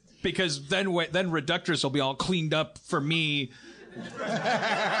because then Reductress will be all cleaned up for me.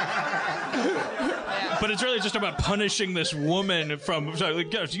 But it's really just about punishing this woman from.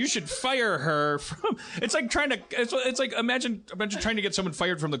 Like, you should fire her from. It's like trying to. It's like imagine trying to get someone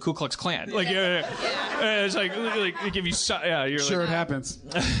fired from the Ku Klux Klan. Like it's like if you. Yeah, you're sure like, it happens.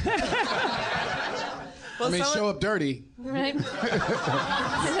 Well, show up dirty. Right.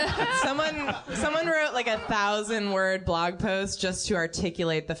 Someone wrote like 1,000-word blog post just to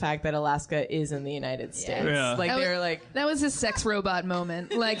articulate the fact that Alaska is in the United States. Yeah. Like they were like, that was his sex robot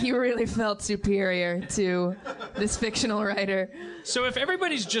moment. Like he really felt superior to this fictional writer. So if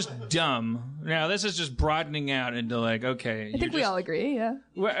everybody's just dumb, now this is just broadening out into like, okay, I think we all agree, yeah.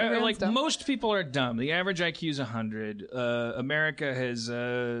 Like dumb. most people are dumb. The average IQ is 100. America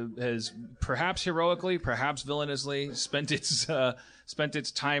has perhaps heroically, perhaps villainously spent its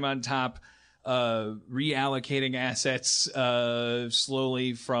time on top, reallocating assets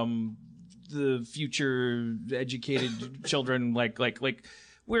slowly from the future educated children.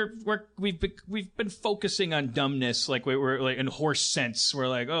 We've been focusing on dumbness, like we're like in horse sense. We're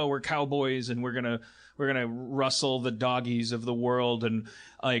like, oh, we're cowboys and we're gonna rustle the doggies of the world, and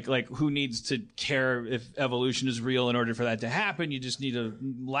like who needs to care if evolution is real in order for that to happen? You just need a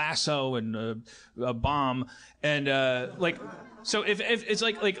lasso and a bomb, and so if it's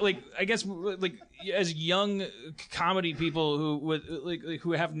like I guess like as young comedy people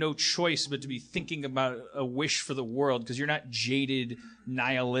who have no choice but to be thinking about a wish for the world, because you're not jaded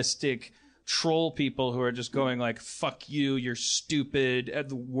nihilistic troll people who are just going like, fuck you, you're stupid,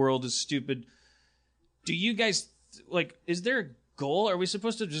 the world is stupid. Do you guys like, is there a goal? Are we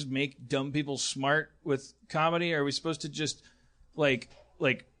supposed to just make dumb people smart with comedy? Are we supposed to just like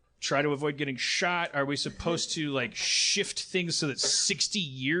try to avoid getting shot? Are we supposed to like shift things so that 60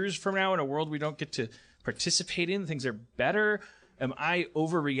 years from now in a world we don't get to participate in, things are better? Am I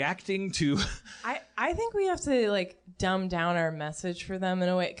overreacting to? I think we have to like dumb down our message for them in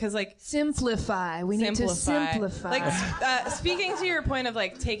a way, because like simplify. We need to simplify. Like speaking to your point of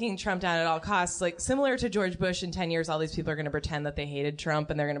like taking Trump down at all costs, like similar to George Bush, in 10 years, all these people are going to pretend that they hated Trump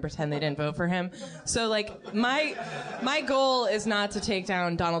and they're going to pretend they didn't vote for him. So like my goal is not to take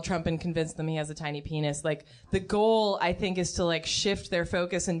down Donald Trump and convince them he has a tiny penis. Like the goal, I think, is to like shift their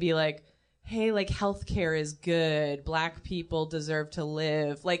focus and be like, hey, like healthcare is good. Black people deserve to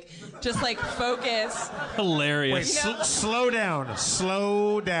live. Like, just like focus. Hilarious. Wait, slow down.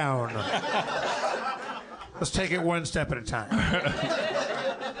 Slow down. Let's take it one step at a time.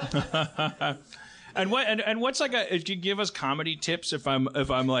 And what's like if you give us comedy tips if I'm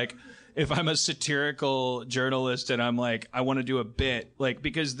a satirical journalist and I'm like, I want to do a bit, like,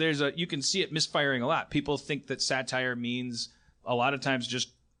 because you can see it misfiring a lot. People think that satire means a lot of times just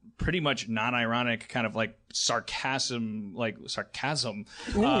pretty much non-ironic kind of like sarcasm,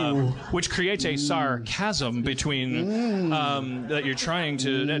 which creates a sarcasm between that you're trying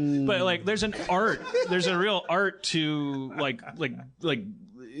to, but like there's a real art to like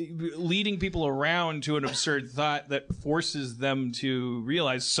leading people around to an absurd thought that forces them to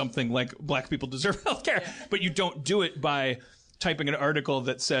realize something like black people deserve healthcare, but you don't do it by typing an article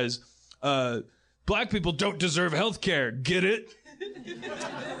that says black people don't deserve healthcare. Get it?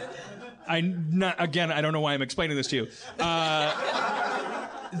 I don't know why I'm explaining this to you.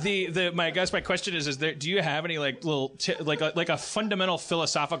 My question is there, do you have any like little like a fundamental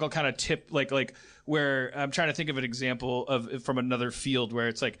philosophical kind of tip, like where I'm trying to think of an example of from another field where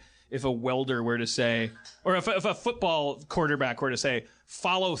it's like if a welder were to say, or if a football quarterback were to say,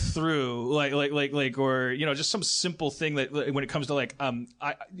 follow through, like, or just some simple thing that when it comes to like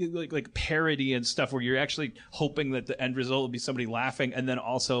parody and stuff, where you're actually hoping that the end result will be somebody laughing, and then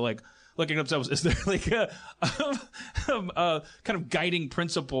also like looking at themselves. Is there like a kind of guiding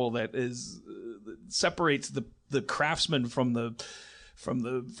principle that separates the craftsman from the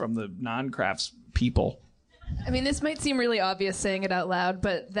non-crafts people? I mean, this might seem really obvious saying it out loud,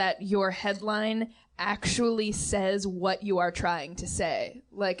 but that your headline actually says what you are trying to say.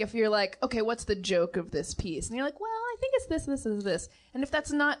 Like, if you're like, okay, what's the joke of this piece? And you're like, well, I think it's this. And if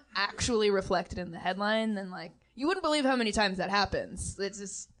that's not actually reflected in the headline, then, like, you wouldn't believe how many times that happens. It's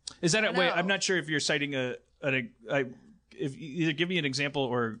just... Is that a way? I'm not sure if you're citing if either give me an example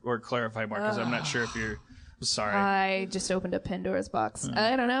or clarify more, because I'm not sure if you're... Sorry. I just opened up Pandora's box.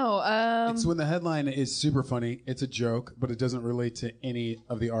 I don't know. It's when the headline is super funny, it's a joke, but it doesn't relate to any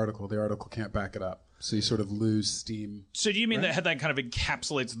of the article. The article can't back it up. So you sort of lose steam. So do you mean the headline kind of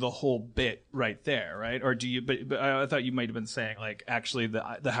encapsulates the whole bit right there, right? Or do you? But I thought you might have been saying like actually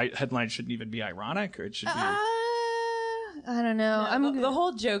the headline shouldn't even be ironic, or it should be. I don't know. No, the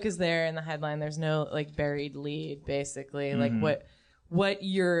whole joke is there in the headline. There's no like buried lead, basically. Like what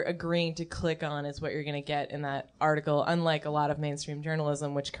you're agreeing to click on is what you're going to get in that article, unlike a lot of mainstream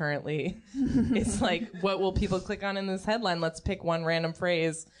journalism, which currently is like, what will people click on in this headline? Let's pick one random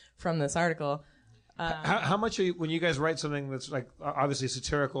phrase from this article. How much are you, when you guys write something that's like obviously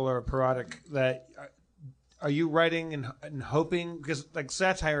satirical or parodic, that are you writing and hoping, because like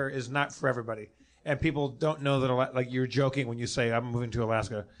satire is not for everybody, and people don't know that like you're joking when you say I'm moving to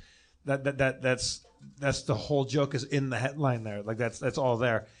Alaska. That's the whole joke is in the headline there. Like that's all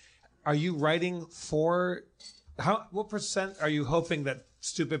there. Are you writing for what percent are you hoping that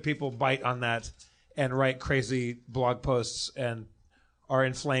stupid people bite on that and write crazy blog posts and are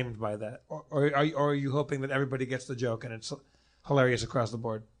inflamed by that, or are you hoping that everybody gets the joke and it's hilarious across the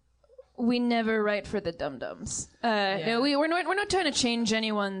board? We never write for the dum-dums. No, we're not trying to change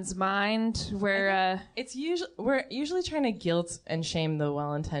anyone's mind. We're usually trying to guilt and shame the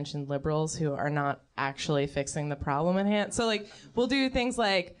well-intentioned liberals who are not actually fixing the problem at hand. So like we'll do things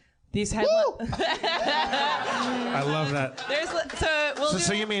like these headlines. I love that.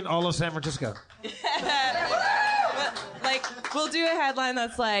 So you mean all of San Francisco? Like, we'll do a headline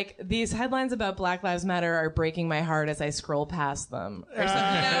that's like, these headlines about Black Lives Matter are breaking my heart as I scroll past them. Or something,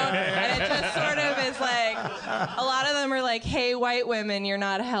 And it just sort of is like, a lot of them are like, hey, white women, you're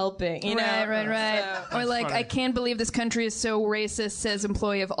not helping. You know? Right. So, or like, funny. I can't believe this country is so racist, says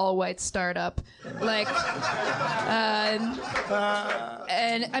employee of all-white startup. Like,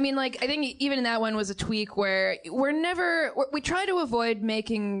 and I mean, like, I think even that one was a tweak where we try to avoid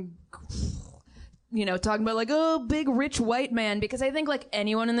making... talking about like, oh, big rich white man, because I think like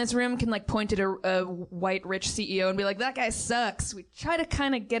anyone in this room can like point at a white rich CEO and be like, that guy sucks. We try to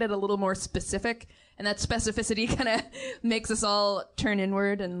kind of get it a little more specific, and that specificity kind of makes us all turn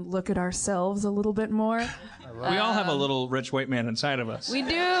inward and look at ourselves a little bit more. We all have a little rich white man inside of us. We do.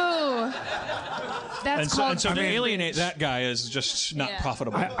 That's and so to alienate that guy is just not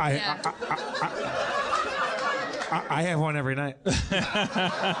profitable. I have one every night.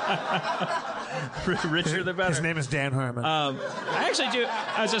 Richer the better. His name is Dan Harmon. I actually do.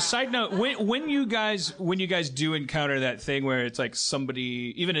 As a side note, when you guys do encounter that thing where it's like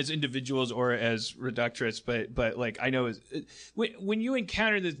somebody, even as individuals or as Reductress, but like I know when you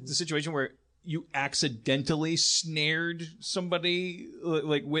encounter the situation where you accidentally snared somebody,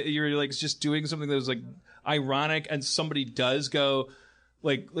 like you're like just doing something that was like ironic, and somebody does go.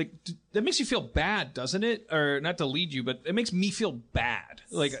 Like that makes you feel bad, doesn't it? Or not to lead you, but it makes me feel bad.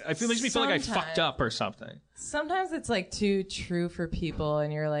 Like it makes me feel like I fucked up or something. Sometimes it's like too true for people,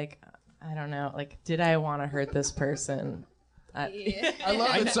 and you're like, I don't know, like, did I want to hurt this person? I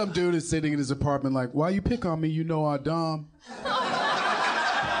love that some dude is sitting in his apartment like, why you pick on me? You know I'm dumb.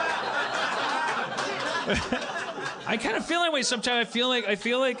 I kind of feel that way sometimes. I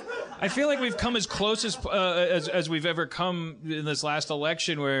feel like we've come as close as we've ever come in this last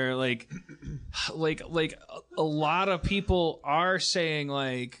election, where like a lot of people are saying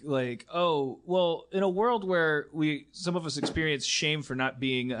like oh well, in a world where some of us experience shame for not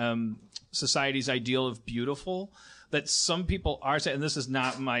being society's ideal of beautiful, that some people are saying, and this is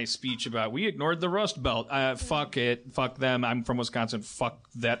not my speech about we ignored the Rust Belt. Fuck it. Fuck them. I'm from Wisconsin. Fuck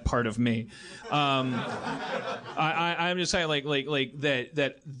that part of me. I'm just saying like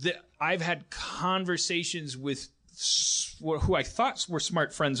that I've had conversations with who I thought were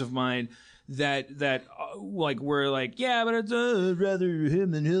smart friends of mine that like were like, yeah, but it's rather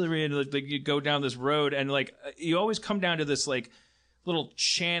him than Hillary, and like you go down this road, and like you always come down to this like little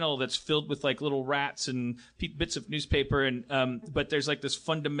channel that's filled with like little rats and bits of newspaper, and but there's like this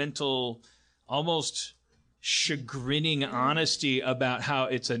fundamental, almost chagrining honesty about how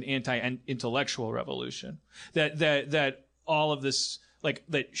it's an anti-intellectual revolution. That all of this, like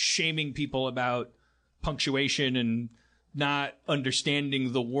that shaming people about punctuation and not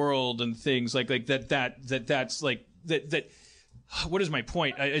understanding the world and things like that's like that. What is my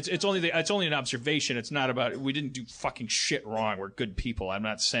point? It's only an observation. It's not about, we didn't do fucking shit wrong. We're good people. I'm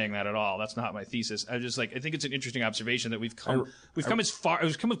not saying that at all. That's not my thesis. I think it's an interesting observation that we've come as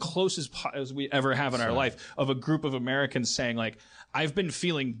close as we ever have in our life, of a group of Americans saying like, I've been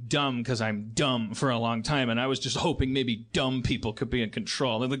feeling dumb because I'm dumb for a long time, and I was just hoping maybe dumb people could be in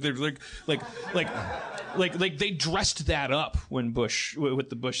control. And like they dressed that up when Bush, with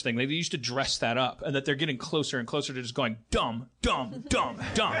the Bush thing. They used to dress that up, and that they're getting closer and closer to just going dumb.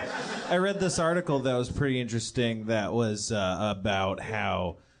 I read this article that was pretty interesting that was about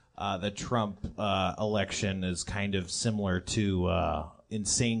how the Trump election is kind of similar to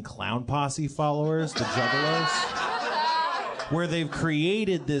insane clown posse followers, the Juggalos. Where they've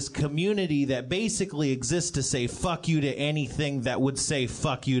created this community that basically exists to say fuck you to anything that would say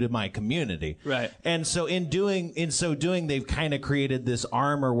fuck you to my community. Right. And so in so doing, they've kind of created this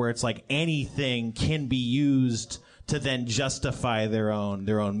armor where it's like anything can be used to then justify their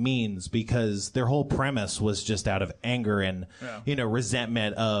own means, because their whole premise was just out of anger and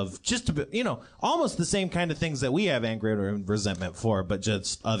resentment of just almost the same kind of things that we have anger and resentment for, but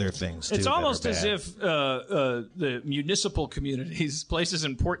just other things too. It's almost as bad. if the municipal communities, places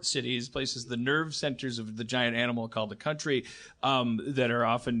in port cities, places the nerve centers of the giant animal called the country, that are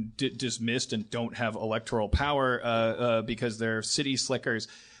often dismissed and don't have electoral power because they're city slickers,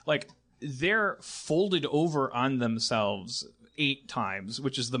 like, they're folded over on themselves 8 times,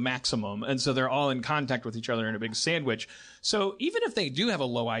 which is the maximum. And so they're all in contact with each other in a big sandwich. So even if they do have a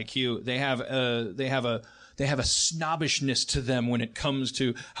low IQ, they have a snobbishness to them when it comes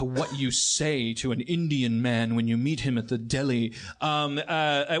to what you say to an Indian man when you meet him at the deli. And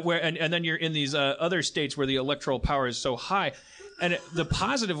then you're in these other states where the electoral power is so high. And the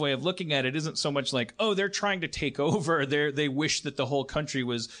positive way of looking at it isn't so much like, oh, they're trying to take over. They wish that the whole country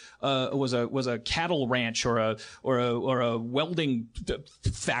was a cattle ranch or a welding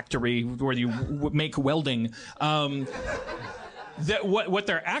factory where you make welding. That what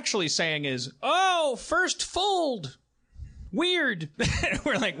they're actually saying is, oh, first fold. Weird.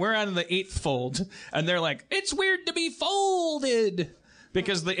 we're on the 8th fold, and they're like, it's weird to be folded.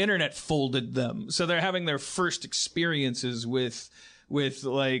 Because the internet folded them. So they're having their first experiences with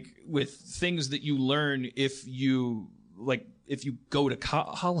things that you learn if you go to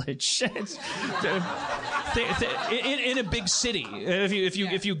college. In a big city.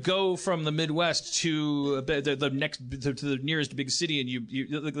 If you go from the Midwest to the nearest big city, and you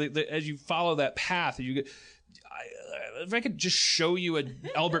as you follow that path, if I could just show you a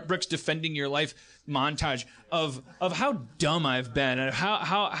Albert Brooks defending your life montage of how dumb I've been, and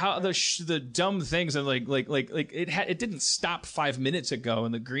how the dumb things, and it didn't stop 5 minutes ago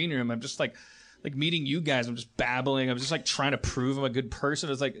in the green room. I'm just like meeting you guys. I'm just babbling. I'm just like trying to prove I'm a good person.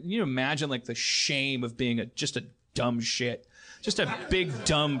 It's like, you imagine like the shame of being just a dumb shit. Just a big,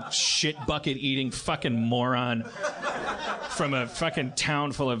 dumb, shit bucket eating fucking moron from a fucking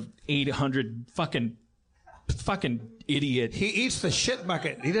town full of 800 fucking idiot. He eats the shit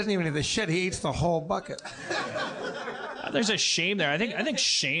bucket. He doesn't even eat the shit. He eats the whole bucket. There's a shame there. I think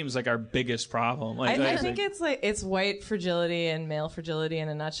shame's like our biggest problem. I think it's white fragility and male fragility in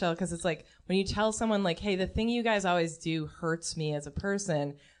a nutshell, because it's like when you tell someone like, hey, the thing you guys always do hurts me as a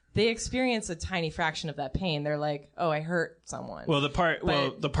person, they experience a tiny fraction of that pain. They're like, oh, I hurt someone. Well, the part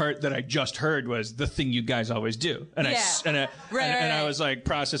that I just heard was the thing you guys always do. And I was like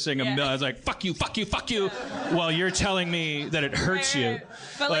processing I was like, fuck you, while you're telling me that it hurts you.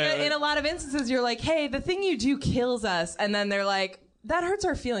 But in a lot of instances, you're like, hey, the thing you do kills us. And then they're like, that hurts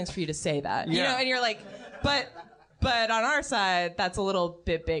our feelings for you to say that. You know, and you're like, but on our side, that's a little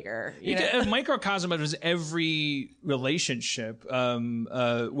bit bigger. A microcosm of every relationship,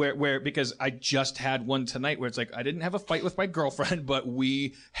 where because I just had one tonight where it's like I didn't have a fight with my girlfriend, but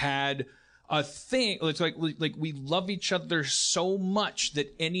we had a thing. It's like we love each other so much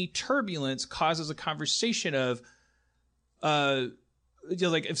that any turbulence causes a conversation of,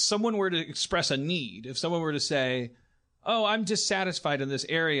 like if someone were to express a need, if someone were to say, "Oh, I'm dissatisfied in this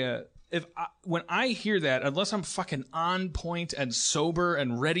area." When I hear that, unless I'm fucking on point and sober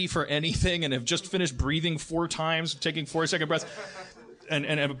and ready for anything and have just finished breathing 4 times, taking 4-second breaths, and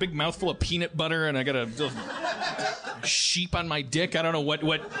have a big mouthful of peanut butter, and I got a sheep on my dick. I don't know what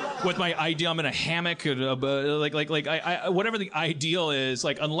my ideal. I'm in a hammock, whatever the ideal is.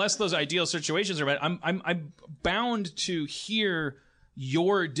 Like, unless those ideal situations are met, I'm bound to hear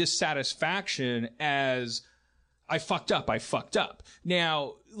your dissatisfaction as I fucked up.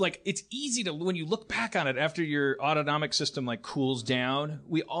 Now, like, it's easy to, when you look back on it after your autonomic system like cools down,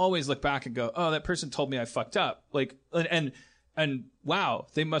 we always look back and go, oh, that person told me I fucked up. Like, and wow,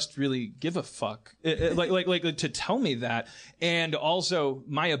 they must really give a fuck. Like to tell me that. And also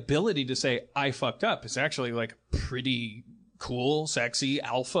my ability to say I fucked up is actually like pretty cool, sexy,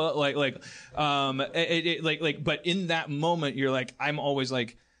 alpha. But in that moment, you're like, I'm always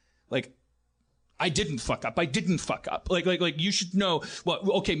like, I didn't fuck up. Like you should know, well,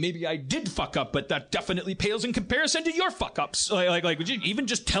 okay, maybe I did fuck up, but that definitely pales in comparison to your fuck ups. Like even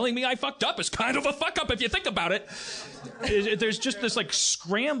just telling me I fucked up is kind of a fuck up if you think about it. There's just this like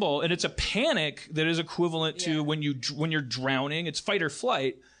scramble, and it's a panic that is equivalent to when you're drowning. It's fight or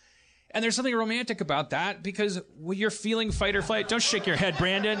flight. And there's something romantic about that, because when you're feeling fight or flight, don't shake your head,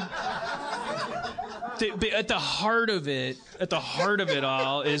 Brandon. At the heart of it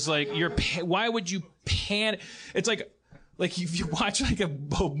all is like why would you panic? It's like if you watch like a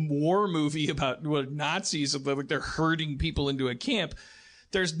war movie about Nazis, like they're herding people into a camp,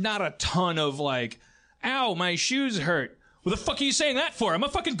 there's not a ton of like, ow, my shoes hurt. What the fuck are you saying that for? I'm a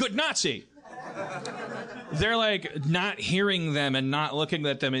fucking good Nazi. they're like not hearing them and not looking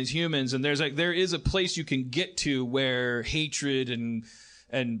at them as humans. And there is a place you can get to where hatred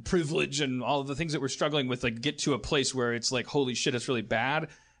and privilege and all of the things that we're struggling with, like, get to a place where it's like, holy shit, it's really bad.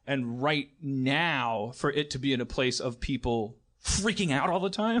 And right now, for it to be in a place of people freaking out all the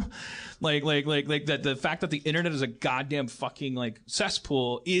time, like that, the fact that the internet is a goddamn fucking like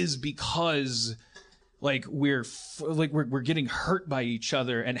cesspool is because like we're getting hurt by each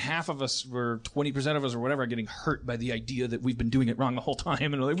other, and half of us, or 20% of us, or whatever, are getting hurt by the idea that we've been doing it wrong the whole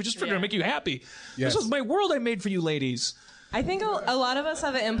time, and like, we're just trying to make you happy. Yes. This is my world I made for you, ladies. I think a lot of us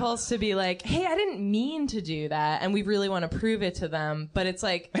have an impulse to be like, hey, I didn't mean to do that, and we really want to prove it to them, but it's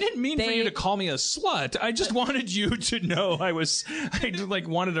like... I didn't mean for you to call me a slut. I just wanted you to know I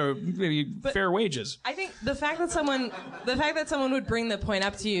wanted maybe fair wages. I think the fact that someone would bring the point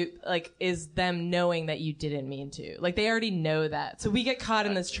up to you, like, is them knowing that you didn't mean to. Like, they already know that. So we get caught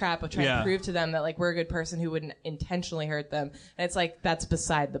in this trap of trying to prove to them that, like, we're a good person who wouldn't intentionally hurt them, and it's like, that's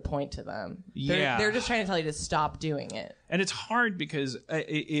beside the point to them. They're just trying to tell you to stop doing it. And it's hard because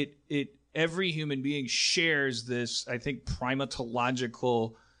every human being shares this, I think,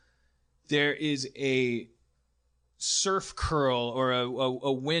 primatological. There is a surf curl or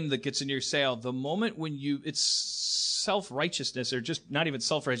a wind that gets in your sail. The moment when it's self-righteousness, or just not even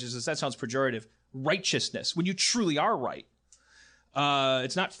self-righteousness, that sounds pejorative. Righteousness, when you truly are right.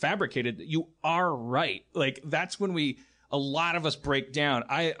 It's not fabricated. You are right. Like, that's when a lot of us break down.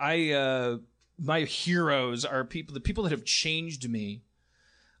 My heroes are the people that have changed me,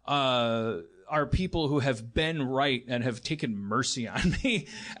 are people who have been right and have taken mercy on me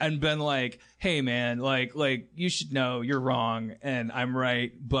and been like, hey man, like you should know you're wrong and I'm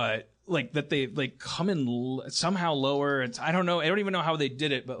right, but like that they like come in somehow lower. I don't know. I don't even know how they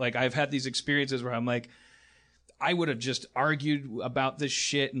did it, but like I've had these experiences where I'm like, I would have just argued about this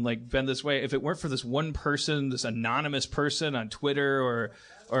shit and like been this way if it weren't for this one person, this anonymous person on Twitter or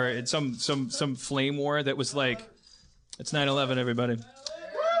in some flame war that was like, it's 9/11, everybody.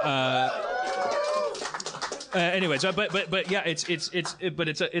 Anyways, but yeah,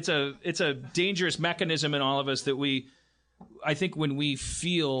 it's a dangerous mechanism in all of us that I think when we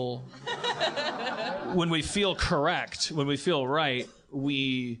feel correct, when we feel right,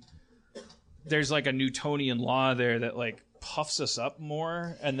 there's like a Newtonian law there that like puffs us up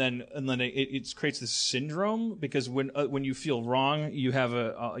more, and then it creates this syndrome because when you feel wrong, you have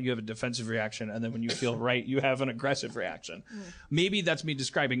a defensive reaction, and then when you feel right, you have an aggressive reaction. Maybe that's me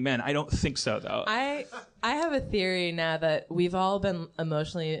describing men. I don't think so, though. I have a theory now that we've all been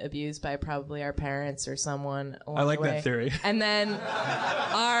emotionally abused by probably our parents or someone along I like the way. that theory. And then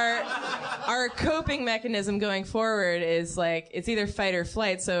our coping mechanism going forward is like it's either fight or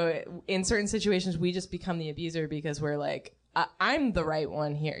flight. So in certain situations, we just become the abuser because we're like, I'm the right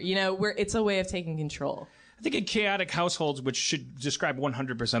one here. You know, it's a way of taking control. I think in chaotic households, which should describe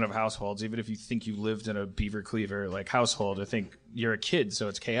 100% of households, even if you think you lived in a beaver cleaver like household, I think you're a kid, so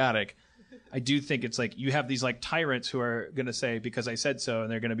it's chaotic. I do think it's like you have these like tyrants who are going to say, because I said so, and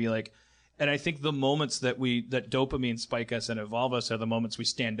they're going to be like, and I think the moments that dopamine spike us and evolve us are the moments we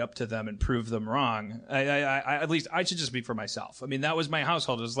stand up to them and prove them wrong. I at least I should just speak for myself. I mean, that was my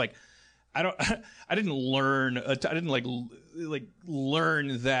household. It was like, I didn't learn that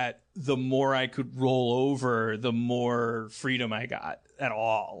the more I could roll over, the more freedom I got at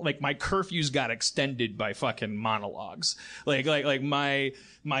all. Like my curfews got extended by fucking monologues. Like my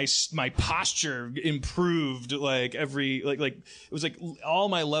posture improved like it was like all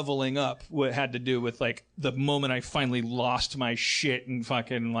my leveling up had to do with like the moment I finally lost my shit and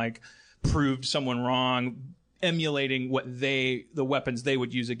fucking like proved someone wrong, emulating the weapons they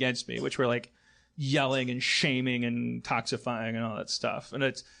would use against me, which were like yelling and shaming and toxifying and all that stuff. And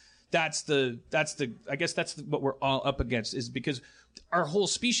that's what we're all up against, is because our whole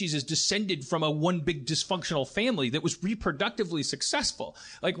species is descended from one big dysfunctional family that was reproductively successful.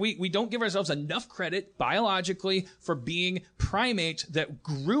 Like we don't give ourselves enough credit biologically for being primates that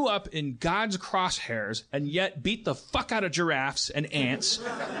grew up in God's crosshairs and yet beat the fuck out of giraffes and ants.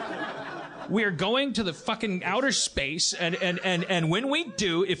 We are going to the fucking outer space, and when we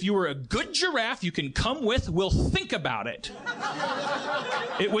do, if you were a good giraffe, you can come with, we'll think about it.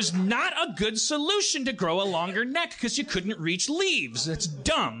 It was not a good solution to grow a longer neck because you couldn't reach leaves. That's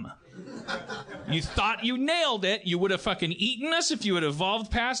dumb. You thought you nailed it. You would have fucking eaten us if you had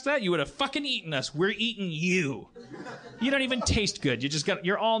evolved past that. You would have fucking eaten us. We're eating you. You don't even taste good.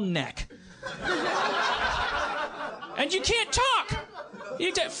 You're all neck. And you can't talk.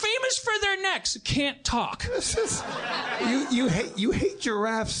 Famous for their necks, can't talk. You hate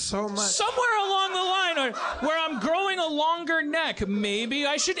giraffes so much. Somewhere along the line where I'm growing a longer neck, maybe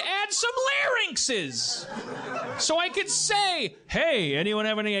I should add some larynxes. So I could say, hey, anyone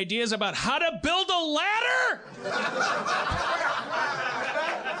have any ideas about how to build a ladder?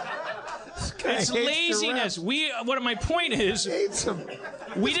 It's laziness. My point is,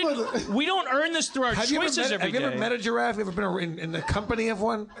 we don't earn this through our choices every day. Have you ever met a giraffe? Have you ever been in the company of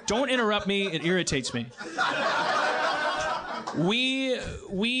one? Don't interrupt me. It irritates me.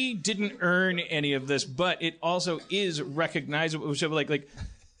 We didn't earn any of this, but it also is recognizable. So like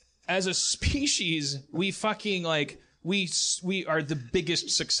as a species, we fucking we are the biggest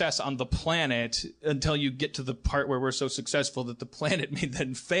success on the planet until you get to the part where we're so successful that the planet may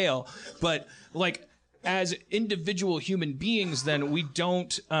then fail. But as individual human beings, then we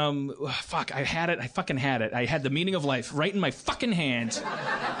don't. I had it. I fucking had it. I had the meaning of life right in my fucking hand.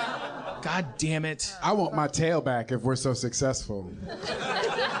 God damn it. I want my tail back if we're so successful.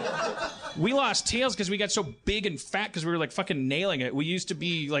 We lost tails because we got so big and fat because we were fucking nailing it. We used to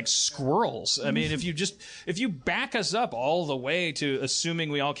be like squirrels. I mean, if you back us up all the way to assuming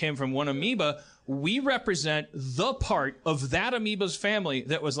we all came from one amoeba, we represent the part of that amoeba's family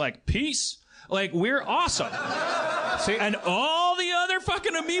that was like, peace. We're awesome. See? And all the other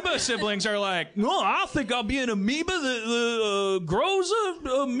fucking amoeba siblings are like, no, I think I'll be an amoeba that grows a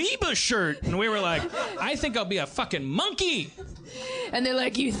amoeba shirt. And we were like, I think I'll be a fucking monkey. And they're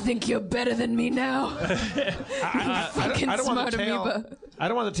like, you think you're better than me now? I don't want the tail. Amoeba. I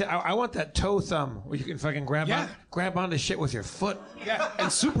don't want the tail. I want that toe thumb where you can fucking grab onto shit with your foot. Yeah,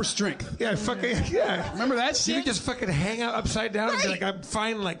 and super strength. Yeah, fucking, yeah. Remember that shit? You can just fucking hang out upside down and be like, I'm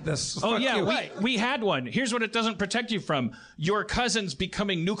fine like this. Oh, Fuck yeah, you. we had one. Here's what it doesn't protect you from. Your cousins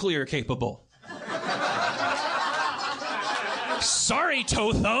becoming nuclear capable. Sorry,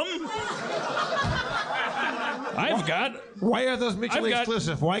 toe thumb. Why are those mutually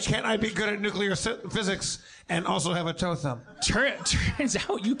exclusive? Why can't I be good at nuclear physics and also have a toe thumb? Turns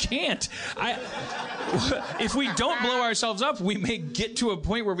out you can't. If we don't blow ourselves up, we may get to a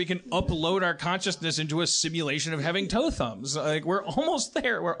point where we can upload our consciousness into a simulation of having toe thumbs. We're almost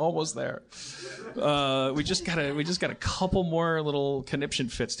there. We're almost there. We just got a couple more little conniption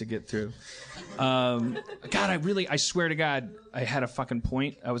fits to get through. God, I swear to God, I had a fucking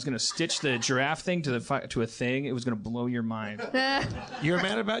point. I was gonna stitch the giraffe thing to a thing. It was gonna blow your mind. You're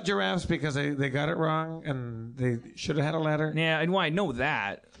mad about giraffes because they got it wrong and they should have had a ladder? Yeah, and I know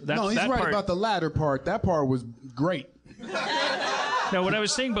that. No, he's right about the ladder part. That part was great. No, what I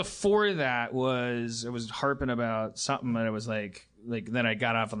was saying before that was I was harping about something, and I was like then I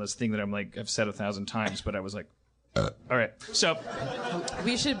got off on this thing that I've said 1,000 times, but I was like, all right, so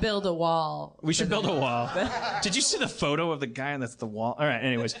we should build a wall. We should build a wall. Did you see the photo of the guy that's the wall? All right,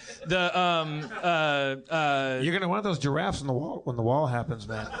 anyways, you're gonna want those giraffes on the wall when the wall happens,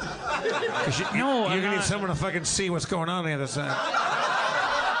 man. You're gonna need someone to fucking see what's going on the other side.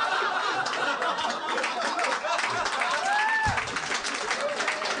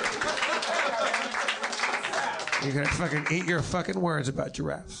 You're gonna fucking eat your fucking words about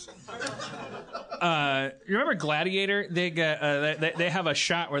giraffes. You remember Gladiator? They have a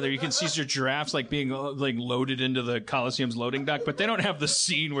shot where you can see your giraffes being loaded into the Coliseum's loading dock, but they don't have the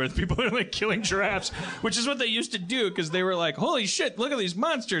scene where people are killing giraffes, which is what they used to do because they were like, holy shit, look at these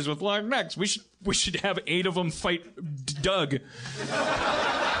monsters with long necks. We should have 8 of them fight Doug.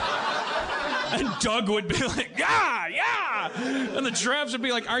 And Doug would be like, yeah! And the giraffes would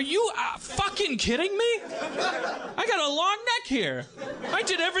be like, are you fucking kidding me? I got a long neck here. I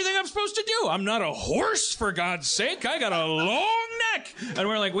did everything I'm supposed to do. I'm not a horse, for God's sake. I got a long neck. And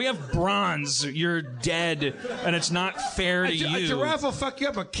we're like, we have bronze. You're dead. And it's not fair to you. A giraffe will fuck you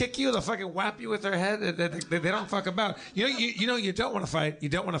up, or kick you. They'll fucking whap you with their head. They don't fuck about. You don't want to fight. You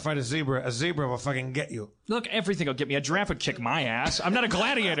don't want to fight a zebra. A zebra will fucking get you. Look, everything will get me. A giraffe would kick my ass. I'm not a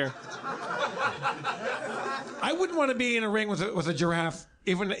gladiator. I wouldn't want to be in a ring with a giraffe,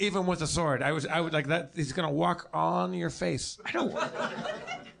 even with a sword. I would like that. He's gonna walk on your face. I don't.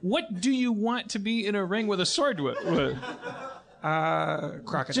 What do you want to be in a ring with a sword with?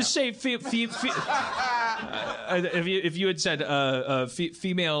 Crocodile. Just say if you had said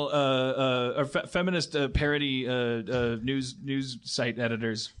female or feminist parody news site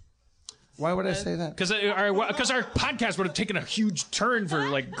editors. Why would I say that? Because our podcast would have taken a huge turn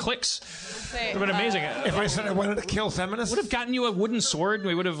for clicks. It would have been amazing. If I said I wanted to kill feminists, would have gotten you a wooden sword.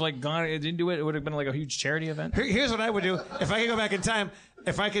 We would have gone into it. It would have been a huge charity event. Here's what I would do if I could go back in time.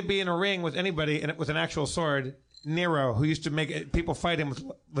 If I could be in a ring with anybody with an actual sword, Nero, who used to make people fight him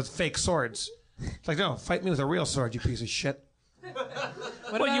with fake swords. It's like, no, fight me with a real sword, you piece of shit.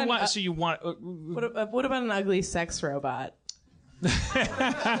 What about an ugly sex robot?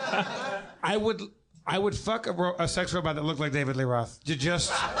 I would fuck a sex robot that looked like David Lee Roth.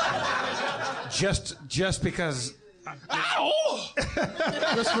 Just because. Ow!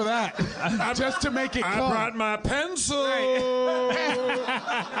 Just for that. Just to make it I come. brought my pencil.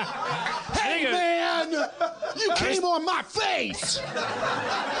 Hey, man! You came on my face!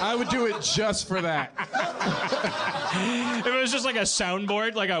 I would do it just for that. If it was just like a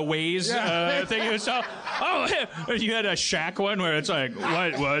soundboard, like a Waze thing, it was so, you had a Shaq one where it's like,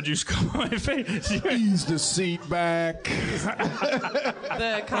 why'd you come on my face? Ease the seat back.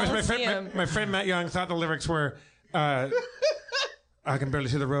 The Coliseum. My friend Matt Young thought the lyrics were, I can barely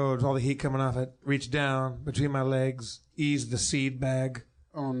see the road, all the heat coming off it. Reach down between my legs, ease the seed bag.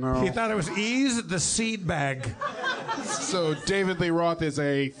 Oh, no. He thought it was ease the seed bag. So David Lee Roth is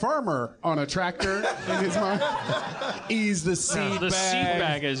a farmer on a tractor in his mind. Ease the seed bag. The seed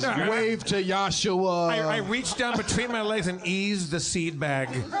bag is... Wave to Yahshua. I reached down between my legs and eased the seed bag.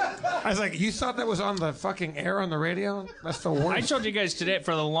 I was like, you thought that was on the fucking air on the radio? That's the worst. I told you guys today,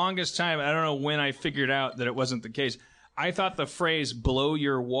 for the longest time, I don't know when I figured out that it wasn't the case. I thought the phrase blow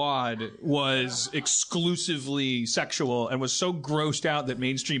your wad was exclusively sexual and was so grossed out that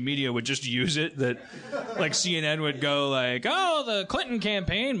mainstream media would just use it, that like CNN would go like, oh, the Clinton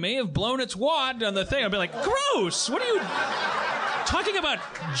campaign may have blown its wad on the thing. I'd be like, gross, what are you talking about?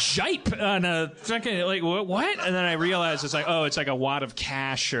 Jipe on a second, like what? And then I realized it's like, oh, it's like a wad of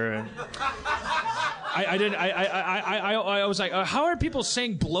cash. Or I was like, how are people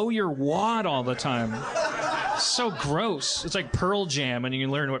saying blow your wad all the time? So gross. It's like Pearl Jam, and you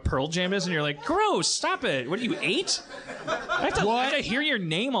learn what Pearl Jam is, and you're like, gross, stop it. What are you, 8? I have to hear your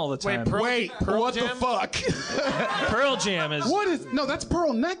name all the time. Wait, what Jam? the fuck? Pearl Jam is... What is... No, that's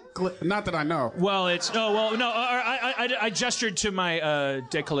Pearl Necklace. Not that I know. Well, it's... Oh, well, no, I gestured to my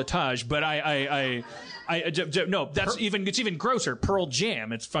décolletage, but no, it's even grosser. Pearl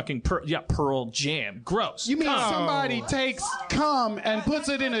Jam. It's fucking Pearl Jam. Gross. You mean somebody takes cum and puts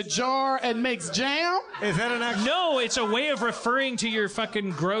it in a jar and makes jam? Is that an actual... No, it's a way of referring to your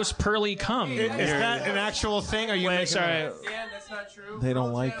fucking gross pearly cum. Is that an actual thing? Are you making sorry. it? Dan, that's not true. They don't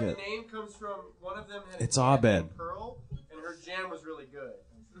Pearl like Jam, it. The name comes from one of them had It's a jam Abed. named Pearl, and her jam was really good.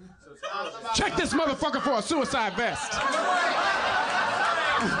 So it's Pearl Jam. Check this motherfucker for a suicide vest.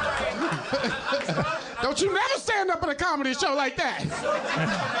 Don't you never stand up at a comedy show like that.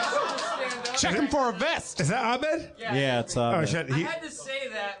 Check him for a vest. Is that Abed? Yeah, it's Oh, shit. I had to say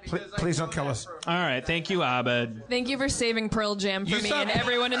that because Please don't kill us. All right, thank you, Abed. Thank you for saving Pearl Jam for You me thought- and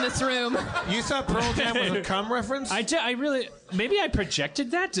everyone in this room. You thought Pearl Jam was a cum reference? I really... Maybe I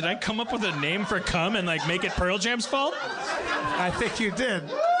projected that? Did I come up with a name for cum and like make it Pearl Jam's fault? I think you did.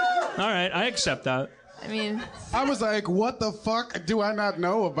 All right, I accept that. I mean, I was like, what the fuck do I not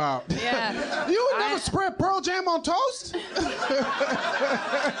know about? yeah. You would never spread Pearl Jam on toast?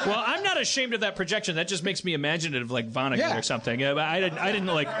 Well, I'm not ashamed of that projection. That just makes me imaginative, like Vonnegut or something. Yeah, but I didn't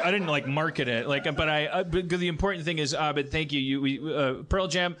market it. But the important thing is, Abed, thank you. Pearl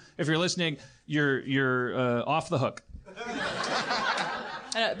Jam, if you're listening, you're off the hook.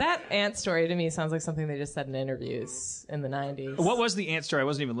 That ant story to me sounds like something they just said in interviews in the 90s. What was the ant story? I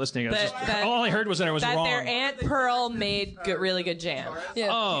wasn't even listening. All I heard was that I was that wrong. their Aunt Pearl made really good jam. Yeah.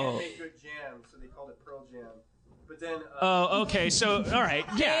 Oh. They made good jam, so they called it Pearl Jam. But then Oh, okay. So, all right.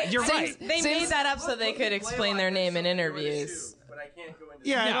 Yeah, you're right. They made that up so they could explain their name in interviews. but I can't go into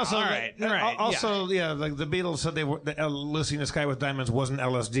Yeah, and Yeah, also, all right, also, like the Beatles said Lucy in the Sky with Diamonds wasn't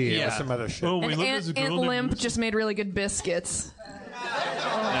LSD. It was some other shit. Oh, we And looked at a girl Aunt named Limp Lucy. just made really good biscuits.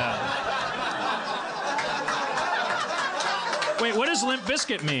 Wait, what does Limp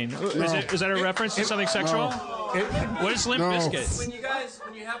Bizkit mean? Is that a reference to something sexual? What is Limp Bizkit?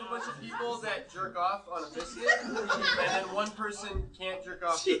 when you have a bunch of people that jerk off on a biscuit, and then one person can't jerk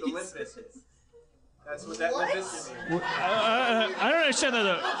off to the limp biscuit. That's what that limp biscuit means. I don't understand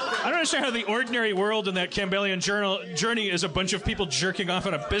I don't understand how the ordinary world in that Campbellian journey is a bunch of people jerking off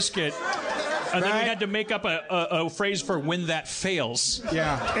on a biscuit, and then we had to make up a phrase for when that fails.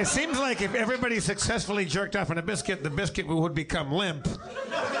 Yeah. It seems like if everybody successfully jerked off on a biscuit, the biscuit would become limp.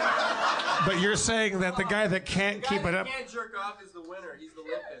 But you're saying that the guy that can't keep it up... The guy that can't jerk off is the winner. He's the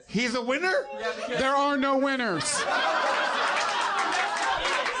limp biscuit. He's the winner? Yeah, because There are no winners.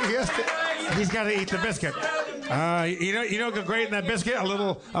 He's got to eat the biscuit. You know, go great in that biscuit. A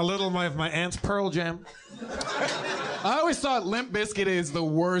little of my aunt's Pearl Jam. I always thought Limp Bizkit is the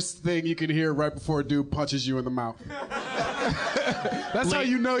worst thing you can hear right before a dude punches you in the mouth. That's how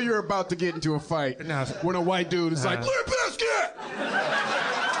you know you're about to get into a fight. No. When a white dude is like, Limp Bizkit!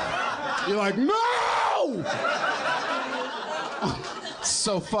 You're like, no!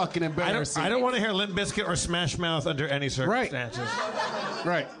 so fucking embarrassing. I don't want to hear Limp Bizkit or Smash Mouth under any circumstances.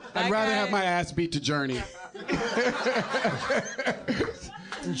 Right. I'd rather have my ass beat to Journey.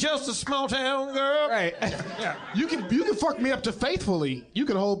 Just a small town girl. Right. Yeah. You can fuck me up to Faithfully. You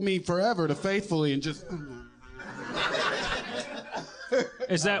can hold me forever to Faithfully and just.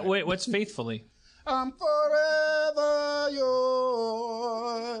 Is that what's Faithfully? I'm forever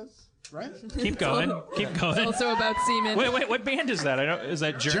yours. Right? Keep going. Keep going. Also about semen. Wait. What band is that? Is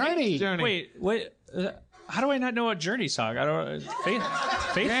that Journey? Journey. Wait. How do I not know a Journey song? I don't.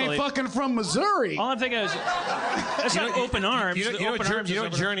 Faithfully. You ain't fucking from Missouri. All I'm thinking is that's not Open Arms. You know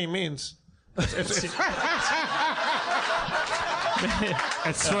what Journey means? It's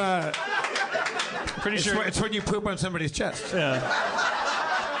pretty sure it's when you poop on somebody's chest.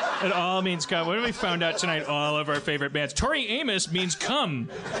 Yeah. It all means come. What have we found out tonight? All of our favorite bands. Tori Amos means come.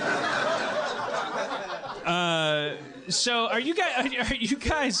 So are you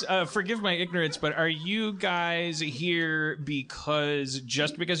guys? Forgive my ignorance, but are you guys here because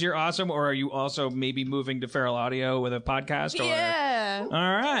you're awesome, or are you also maybe moving to Feral Audio with a podcast? Or? Yeah. All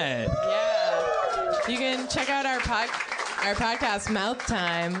right. Yeah. You can check out our podcast, Mouth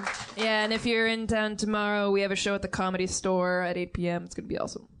Time. Yeah, and if you're in town tomorrow, we have a show at the Comedy Store at 8 p.m. It's gonna be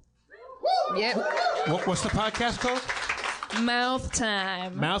awesome. Yep. What's the podcast called? Mouth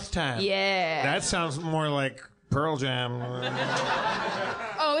Time. Mouth Time. Yeah. That sounds more like Pearl Jam.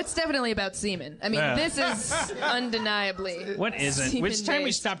 Oh, it's definitely about semen. I mean, this is undeniably. What isn't? Which time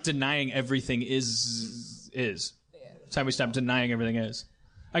we semen-based. stop denying everything is. It's time we stop denying everything is.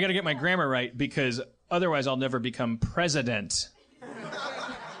 I got to get my grammar right because otherwise I'll never become president.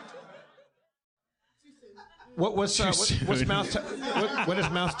 What's Mouth Time? What is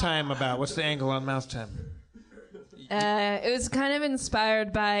Mouth Time about? What's the angle on Mouth Time? It was kind of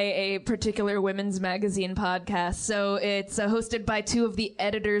inspired by a particular women's magazine podcast. So it's hosted by two of the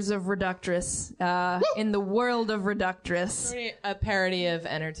editors of Reductress. In the world of Reductress. A parody of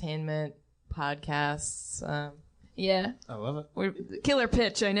entertainment podcasts. Yeah. I love it. Killer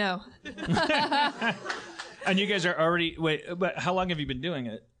pitch, I know. And you guys are already but how long have you been doing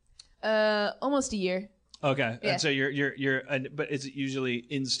it? Almost a year. Okay, Yeah. and so but is it usually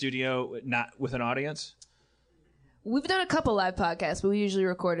in studio, not with an audience? We've done a couple live podcasts, but we usually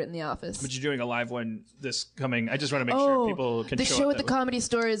record it in the office. But you're doing a live one this coming. I just want to make sure people can the show show up at the that way. Comedy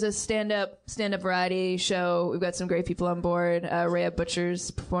Store is a stand-up variety show. We've got some great people on board. Rhea Butcher's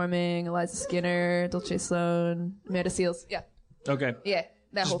performing, Eliza Skinner, Dulce Sloan, Amanda Seals. Yeah. Okay. Yeah,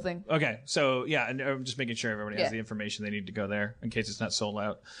 that whole thing. Okay, so yeah, and I'm just making sure everybody has Yeah. the information they need to go there in case it's not sold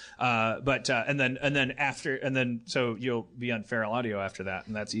out. So you'll be on Feral Audio after that,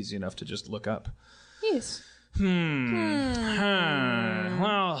 and that's easy enough to just look up. Yes.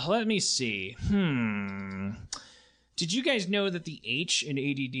 Well, let me see. Did you guys know that the H in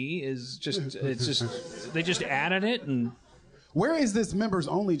ADD is they just added it and. Where is this members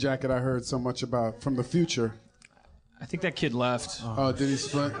only jacket I heard so much about from the future? I think that kid left. Oh, did he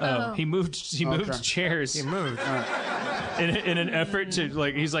split? He moved chairs. He moved. In an effort to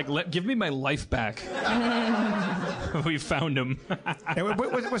he's like, give me my life back. We found him. Hey,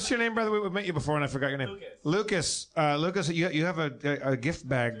 what's your name, brother? We met you before and I forgot your name. Lucas. Lucas, you have a gift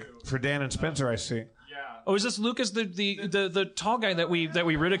bag for Dan and Spencer, I see. Oh, is this Lucas, the tall guy that we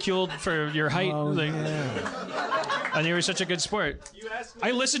ridiculed for your height? And you were such a good sport.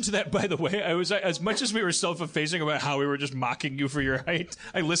 I listened to that, by the way. I was as much as we were self-effacing about how we were just mocking you for your height.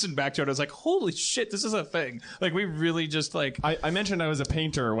 I listened back to it. I was like, "Holy shit, this is a thing!" Like we really just I mentioned I was a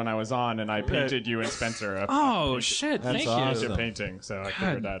painter when I was on, and I painted you and Spencer. Shit! Thank you. Awesome. Painting, so I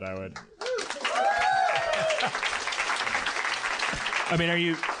figured that I would. I mean,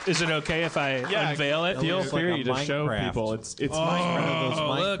 is it okay if I unveil it? Feel looks free like a to show Minecraft. people. It's Minecraft.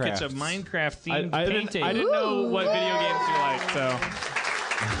 Oh, look, it's a Minecrafts. Minecraft-themed I painting. didn't know what video games you like, so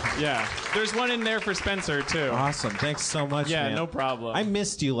yeah. There's one in there for Spencer too. Awesome. Thanks so much, Yeah, man. no problem. I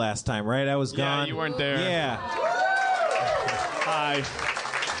missed you last time, right? I was gone. you weren't there. Yeah.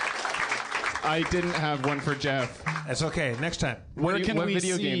 I didn't have one for Jeff. That's okay. Next time. Where can what we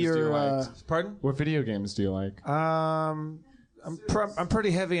video see games your? do you like? Pardon? What video games do you like? I'm pretty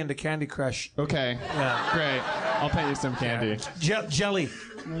heavy into Candy Crush. Okay. Yeah. Great. I'll pay you some candy. Jelly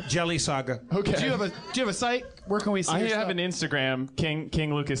Saga. Okay. Do you have a site? Where can we see? I your have stuff? an Instagram,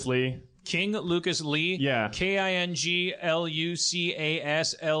 King Lucas Lee. King Lucas Lee. Yeah.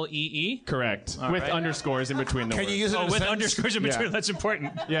 KingLucaslee. Correct. With right. underscores in between the Can words. you use it in a With sentence? underscores in between. Yeah. That's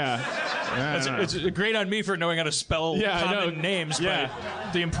important. Yeah. It's great on me for knowing how to spell Yeah, I common know. names, Yeah.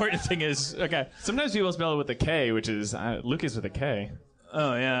 but the important thing is, okay. Sometimes people spell it with a K, which is Lucas with a K.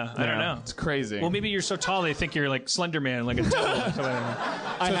 Oh yeah, I don't know. It's crazy. Well, maybe you're so tall they think you're like Slender Man, like a devil.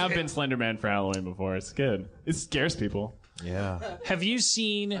 I have been Slender Man for Halloween before. It's good. It scares people. Yeah. Have you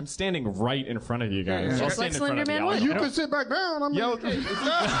seen? I'm standing right in front of you guys. Just like Slender Man would. You can sit back down. I'm okay.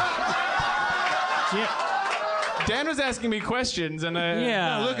 Yeah. Dan was asking me questions, and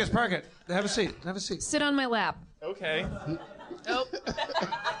Yeah. No, Lucas, park it. Have a seat. Have a seat. Sit on my lap. Okay. Oh.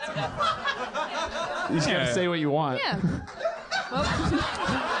 You just gotta say what you want. Yeah.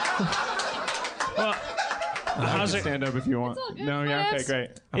 Well, How's it? Stand up if you want. all good. No, yeah, okay,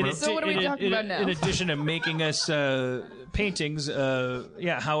 great. So what are we talking about now? In addition to making us paintings,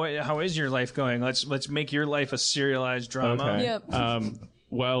 how is your life going? Let's make your life a serialized drama. Okay. Yep.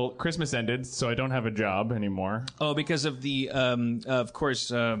 Well, Christmas ended, so I don't have a job anymore. Oh, because of the, of course,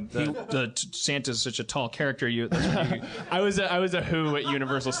 Santa's such a tall character. I was a Who at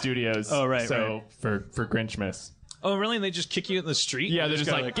Universal Studios. Oh, right, So for Grinchmas. Oh, really? And they just kick you in the street? Yeah, they're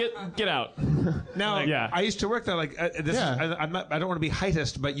just like get out. Now, Yeah. I used to work there. Like, this Yeah. is, I'm not. I don't want to be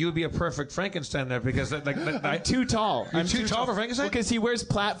heightist, but you would be a perfect Frankenstein there because, I'm too tall. You're too tall for Frankenstein? Because he wears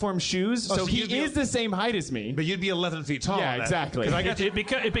platform shoes, so so he you'd be- is the same height as me. But you'd be 11 feet tall. Yeah, then. exactly. 'Cause I got to,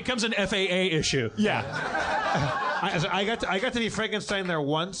 It becomes an FAA issue. Yeah. I got to be Frankenstein there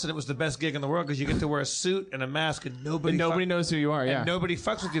once, and it was the best gig in the world because you get to wear a suit and a mask, and nobody knows who you are. Yeah. and nobody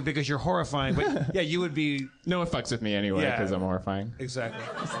fucks with you because you're horrifying. But yeah, you would be No one fucks with me anyway Yeah. because I'm horrifying. exactly.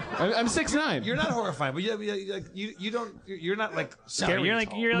 I'm 6'9". You're not horrifying, but you don't. You're not like scary. No,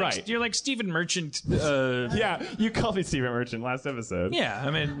 Right. you're like Stephen Merchant. Yeah, you called me Steven Merchant last episode. Yeah,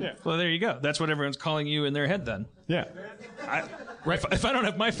 I mean, well, there you go. That's what everyone's calling you in their head then. Yeah. If I don't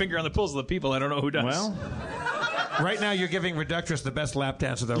have my finger on the pulse of the people, I don't know who does. Well, Right now, you're giving Reductress the best lap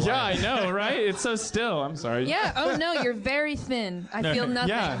dance of their life. yeah, I know, right? It's so still. I'm sorry. Yeah. Oh no, you're very thin. I feel nothing.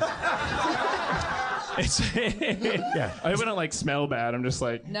 Yeah. Yeah. I wouldn't like smell bad. I'm just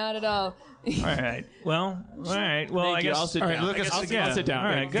like. Not at all. All right. Well, I Thank you. guess I'll sit All down. right, Lucas, I'll sit down.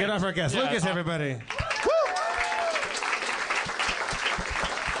 All right, Get off our guest. Yeah, Lucas, everybody.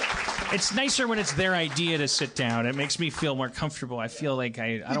 It's nicer when it's their idea to sit down. It makes me feel more comfortable. I feel like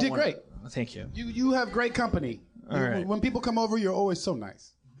I don't did wanna- great. Thank you. You have great company. All right. When people come over, you're always so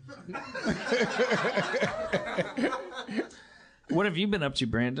nice. What have you been up to,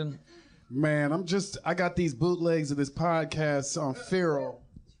 Brandon? Man, I got these bootlegs of this podcast on Feral.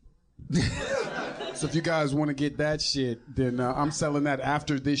 So if you guys want to get that shit, then I'm selling that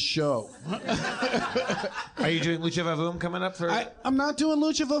after this show. Are you doing Lucha Vavoom coming up for? I'm not doing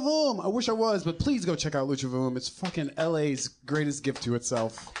Lucha Vavoom. I wish I was, but please go check out Lucha Vavoom. It's fucking LA's greatest gift to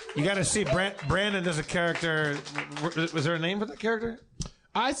itself. You got to see Brandon does a character. Was there a name for the character?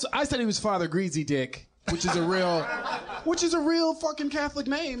 I said he was Father Greasy Dick, which is a real fucking Catholic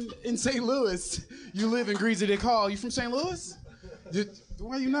name in St. Louis. You live in Greasy Dick Hall. You from St. Louis?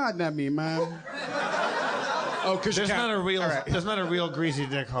 Why are you nodding at me, man? Oh, because There's not a real Greasy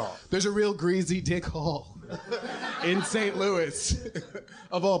Dick Hall. There's a real Greasy Dick Hall in St. Louis,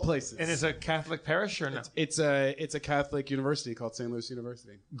 of all places. And it's a Catholic parish or no? It's a Catholic university called St. Louis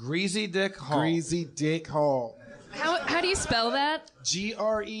University. Greasy Dick Hall. Greasy Dick Hall. How do you spell that?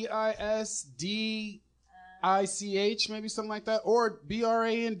 GREISDICH, maybe something like that, or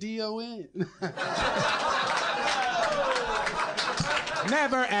BRANDON.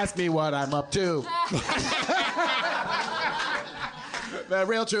 Never ask me what I'm up to. The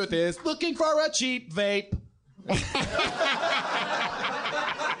real truth is looking for a cheap vape.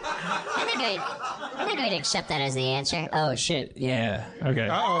 I'm not going to accept that as the answer. Oh shit! Yeah. Okay.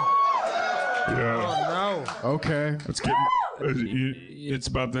 Oh no. Okay. It's getting. It's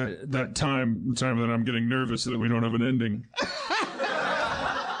about that time that I'm getting nervous that we don't have an ending.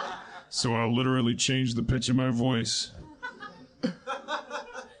 So I'll literally change the pitch of my voice.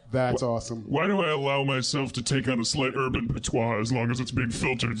 That's awesome. Why do I allow myself to take on a slight urban patois as long as it's being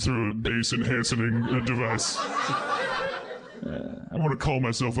filtered through a bass enhancing device? I want to call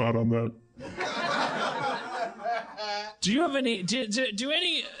myself out on that. Do you have any? Do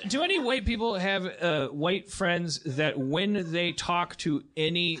any white people have white friends that when they talk to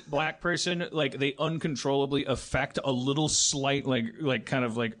any black person, like they uncontrollably affect a little slight, like kind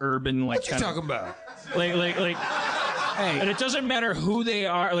of like urban, like What you talking about? like. Hey. And it doesn't matter who they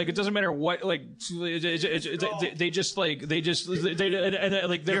are. Like it doesn't matter what. Like they just like.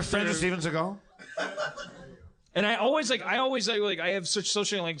 You're friends with Steven Seagal? And I have such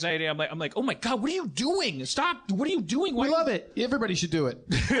social anxiety. I'm like, oh my God, what are you doing? Stop! What are you doing? We love it. Everybody should do it.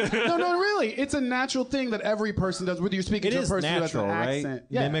 No, really. It's a natural thing that every person does. Whether you're speaking to a person who has an accent,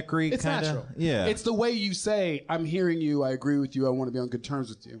 Mimicry, it's kind natural. of. Yeah, it's the way you say, "I'm hearing you. I agree with you. I want to be on good terms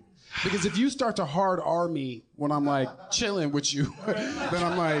with you." Because if you start to hard R me when I'm like chilling with you, then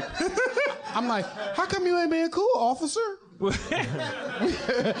I'm like, how come you ain't being cool, officer? We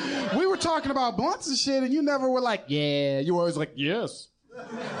were talking about blunts and shit, and you never were like, yeah. You were always like, yes.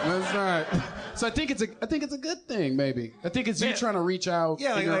 That's not. So I think it's a good thing. Maybe I think it's you trying to reach out.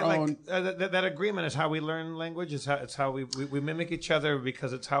 Yeah, in your own. That agreement is how we learn language. It's how we mimic each other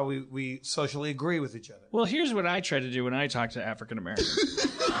because it's how we socially agree with each other. Well, here's what I try to do when I talk to African Americans.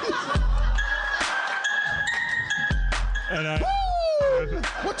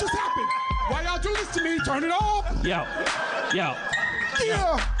 What just happened? Why y'all do this to me? Turn it off. Yo. Yeah.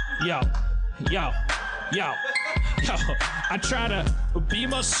 Yo. I try to be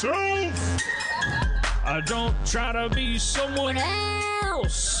myself. I don't try to be someone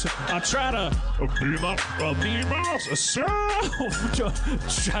else. I try to be myself.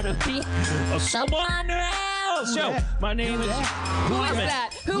 Try to be someone else. Yo, my name is. Who is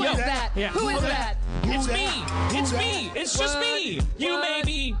that? Who is that? Yeah. Who is that? It's me. It's me. It's just me. You may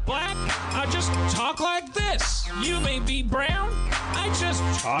be black. I just talk like this. You may be brown. I just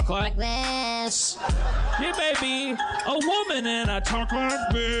talk like this. You may be a woman and I talk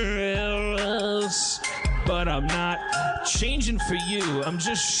like this. But I'm not changing for you. I'm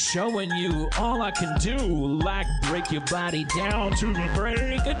just showing you all I can do. Like break your body down to the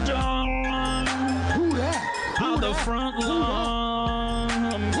break of dawn. Who that? On the front lawn.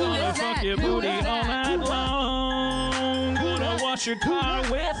 I'm gonna fuck your booty all night long. Gonna wash your car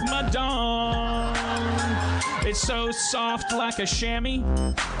with my dawn. It's so soft like a chamois.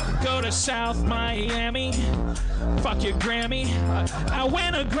 Go to South Miami. Fuck your Grammy. I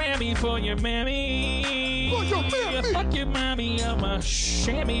win a Grammy for your mammy. Fuck your mommy on my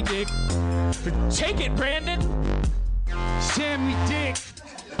chamois dick. Take it, Brandon. Chamois dick.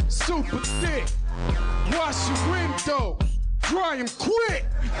 Super thick. Wash your windows. Dry them quick.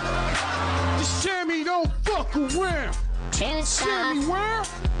 The chamois don't fuck around. Chamois where?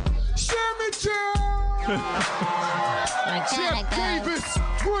 Chamois town. Jeff Davis,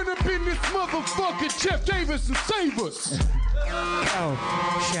 run up in this motherfucker, Jeff Davis, and save us. Yo,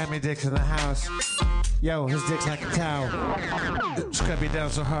 chamois dick's in the house. Yo, his dick's like a cow. Scrub you down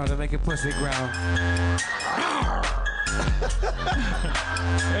so hard to make your pussy growl.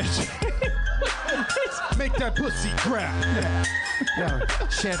 Make that pussy growl. Yo,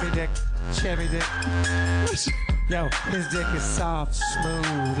 chamois dick. Yo, his dick is soft,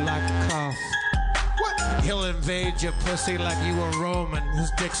 smooth, like a cloth. What? He'll invade your pussy like you a Roman.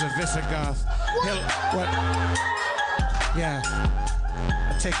 His dick's a Visigoth. What? Yeah.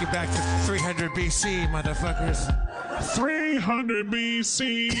 I'll take you back to 300 BC, motherfuckers. 300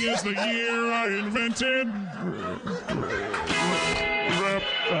 BC is the year I invented.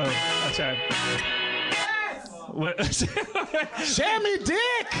 That's right. What? Chamois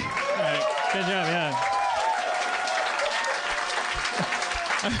dick! Right. Good job, yeah.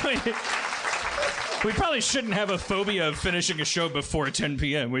 We probably shouldn't have a phobia of finishing a show before 10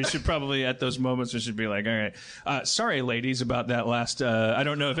 p.m. We should probably, at those moments, we should be like, all right. Sorry, ladies, about that last, I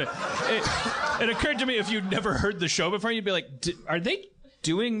don't know if it occurred to me if you'd never heard the show before, you'd be like, are they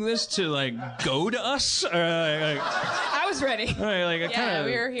doing this to, like, goad us? I was ready. We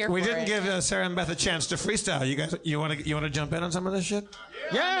were here We for didn't it. give Sarah and Beth a chance to freestyle. You guys, you want to jump in on some of this shit?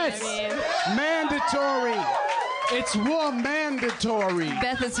 Yes! Mandatory! It's war mandatory.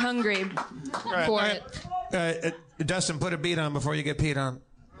 Beth is hungry for it. Dustin, put a beat on before you get peed on.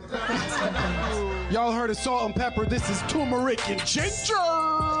 Y'all heard of salt and pepper. This is turmeric and ginger.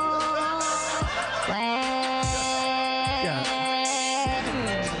 Yeah.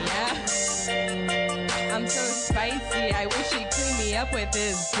 I'm so spicy. I wish he'd clean me up with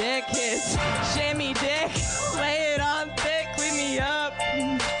his dick. His chamois dick. Lay it on thick. Clean me up.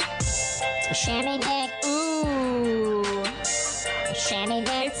 Chamois dick. Ooh. Chamois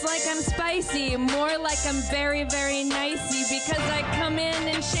dick. It's like I'm spicy, more like I'm very, very nicey because I come in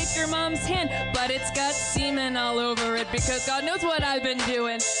and shake your mom's hand, but it's got semen all over it because God knows what I've been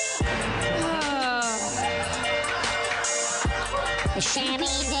doing.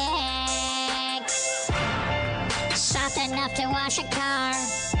 Chamois dick. Soft enough to wash a car.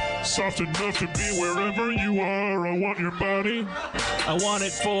 Soft enough to be wherever you are. I want your body. I want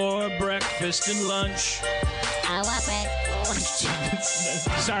it for breakfast and lunch. I want it.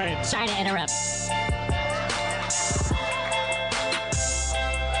 Sorry to interrupt.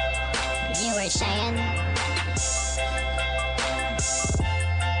 You were saying?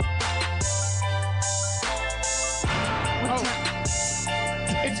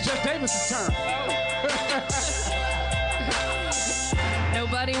 Davis's turn.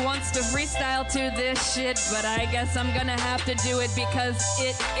 Nobody wants to freestyle to this shit, but I guess I'm gonna have to do it because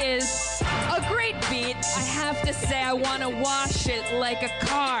it is a great beat. I have to say I wanna wash it like a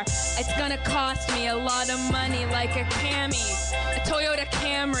car. It's gonna cost me a lot of money like a Toyota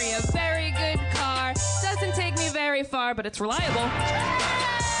Camry, a very good car. Doesn't take me very far, but it's reliable.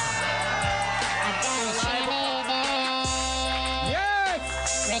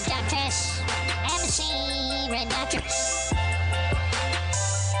 Yes! Reductress. MC Reductress.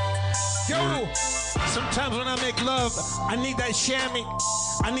 Yo, sometimes when I make love, I need that chamois.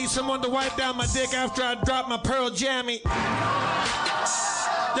 I need someone to wipe down my dick after I drop my pearl jammy.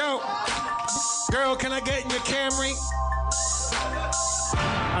 Yo, girl, can I get in your Camry?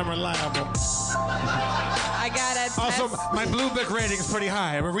 I'm reliable. I got it. Also, my Blue Book rating is pretty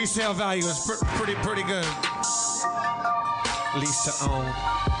high. My resale value is pretty good. Lease to own.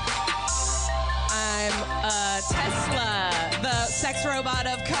 I'm a Tesla, the sex robot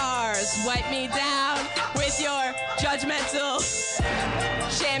of cars. Wipe me down with your judgmental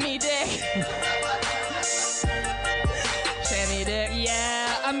chamois dick. Chamois dick.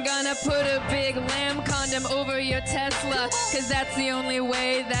 Yeah, I'm gonna put a big lamb condom over your Tesla, cause that's the only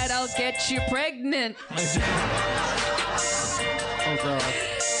way that I'll get you pregnant. Oh, God.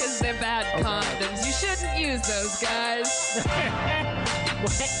 Cause they're bad condoms. You shouldn't use those, guys.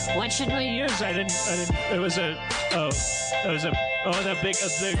 What should we use? I didn't. It was the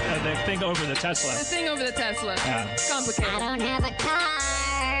thing over the Tesla. The thing over the Tesla. Yeah. It's complicated. I don't have a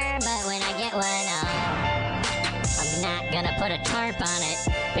car, but when I get one, I'm not gonna put a tarp on it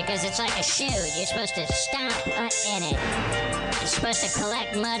because it's like a shoe. You're supposed to stomp in it. You're supposed to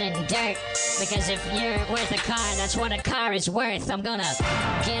collect mud and dirt because if you're worth a car, that's what a car is worth. I'm gonna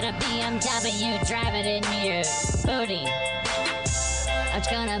get a BMW, drive it in your booty. It's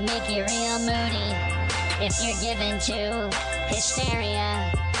gonna make you real moody if you're given to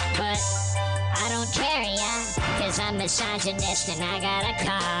hysteria. But I don't care, yeah, cause I'm misogynist and I got a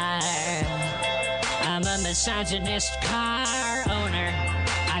car. I'm a misogynist car owner.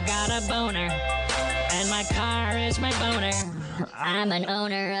 I got a boner, and my car is my boner. I'm an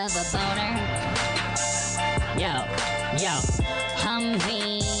owner of a boner. Yo,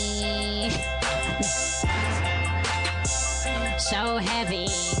 Humvee. So heavy,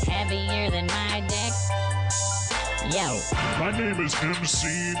 heavier than my dick. Yo. My name is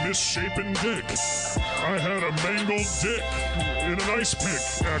MC Misshapen Dick. I had a mangled dick in an ice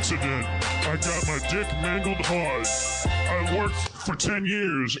pick accident. I got my dick mangled hard. I worked for 10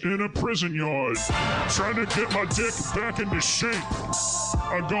 years in a prison yard, trying to get my dick back into shape.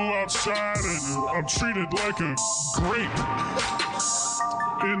 I go outside and I'm treated like a grape.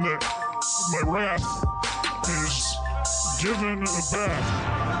 My wrath is given a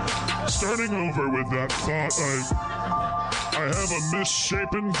bath. Starting over with that thought, I have a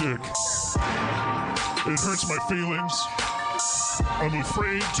misshapen dick. It hurts my feelings. I'm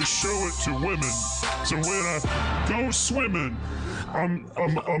afraid to show it to women. So when I go swimming, I'm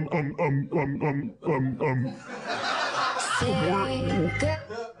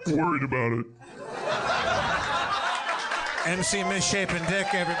worried about it. MC Misshapen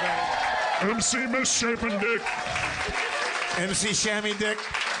Dick, everybody. MC Misshapen Dick. MC Chamois Dick.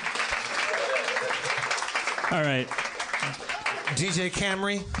 All right. DJ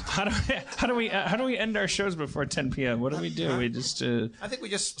Camry. How do we end our shows before 10 p.m.? What do we do? We just. I think we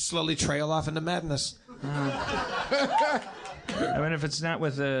just slowly trail off into madness. I mean, if it's not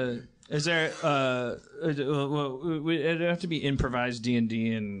with a. Is there? It'd have to be improvised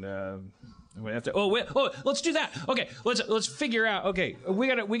D&D and. We have to. Let's do that. Okay, let's figure out. Okay, we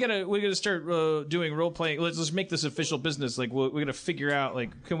gotta start doing role playing. Let's make this official business. Like we gotta figure out.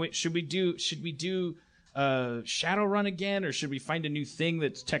 Like, should we do Shadowrun again, or should we find a new thing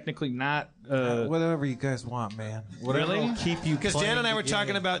that's technically not? Whatever you guys want, man. Whatever will keep you. Because Dan and I were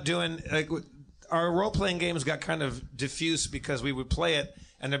talking about doing our role playing games got kind of diffuse because we would play it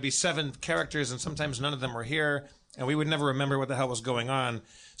and there'd be 7 characters and sometimes none of them were here and we would never remember what the hell was going on.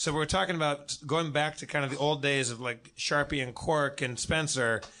 So we were talking about going back to kind of the old days of like Sharpie and Quark and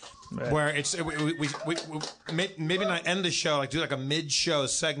Spencer, right. Where we maybe not end the show, like do like a mid-show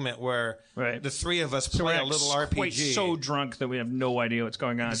segment where the 3 of us play a little RPG. Quite so drunk that we have no idea what's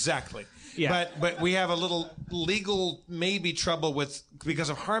going on. Exactly. Yeah. But we have a little legal maybe trouble with because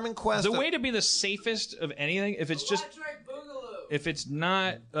of Harmon Quest. The way to be the safest of anything, if it's just, if it's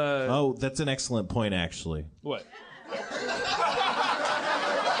not. Oh, that's an excellent point, actually. What?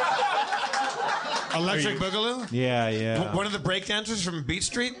 Electric Boogaloo? Yeah. One of the breakdancers from Beat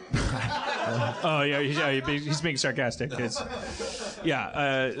Street? Oh yeah, he's being sarcastic.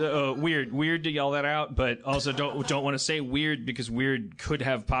 Weird to yell that out, but also don't want to say weird because weird could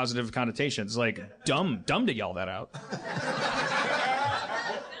have positive connotations. Like dumb to yell that out.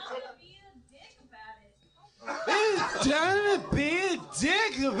 Don't be a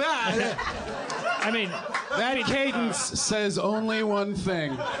dick about it. I mean, that cadence says only one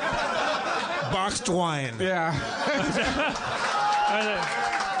thing. Boxed wine. Yeah.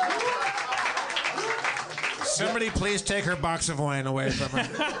 Somebody please take her box of wine away from her.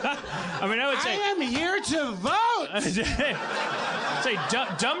 I mean, I would say... I am here to vote! Say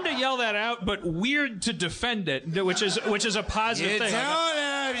dumb to yell that out, but weird to defend it, which is a positive thing.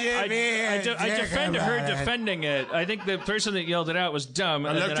 I defend her defending it. I think the person that yelled it out was dumb,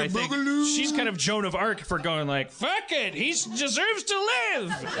 and then I think she's kind of Joan of Arc for going like, "Fuck it, he deserves to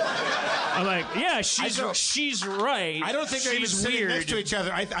live." I'm like, yeah, she's right. I don't think they're even sitting next to each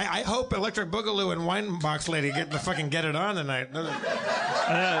other. I hope Electric Boogaloo and Wine Box Lady get it on tonight.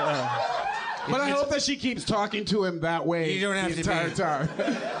 But I hope that she keeps talking to him that way. You don't have the to entire be. time.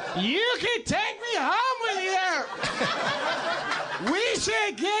 You can take me home with you. We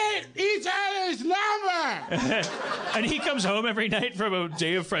should get each other's number. And he comes home every night from a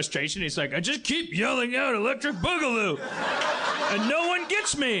day of frustration. He's like, I just keep yelling out Electric Boogaloo, and no one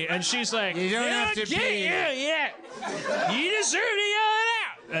gets me. And she's like, You don't have to be. Yeah. You deserve to yell it out.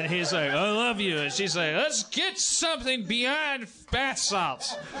 And he's like, I love you. And she's like, let's get something beyond bath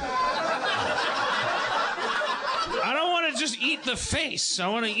salts. I don't want to just eat the face. I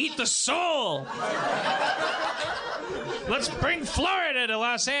want to eat the soul. Let's bring Florida to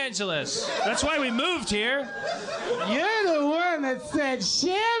Los Angeles. That's why we moved here. You're the one that said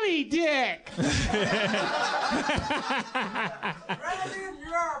shabby dick. Brandon,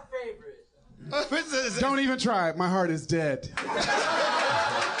 you're our favorite. Don't even try it. My heart is dead.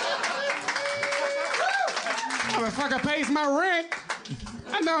 Motherfucker pays my rent.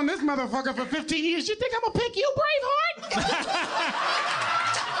 I've known this motherfucker for 15 years. You think I'm gonna pick you, Braveheart?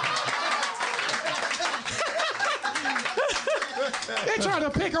 They try to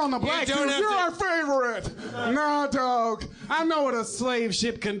pick on the black dude. You're our favorite. No, dog. I know what a slave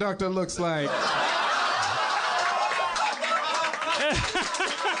ship conductor looks like.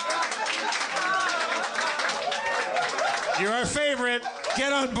 You're our favorite.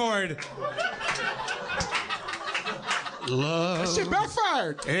 Get on board. Love. That shit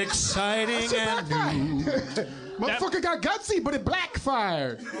backfired. Exciting That shit and new. Motherfucker got gutsy, but it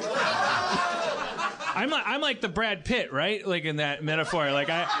backfired. I'm like the Brad Pitt, right? Like in that metaphor.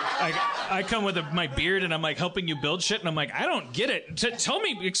 Like I come with my beard and I'm like helping you build shit, and I'm like, I don't get it.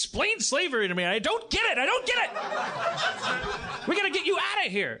 Explain slavery to me. I don't get it. We gotta get you out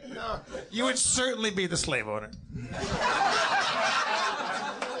of here. No, you would certainly be the slave owner.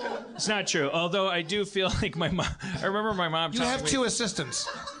 It's not true. Although I do feel like my mom. I remember my mom. You have two assistants.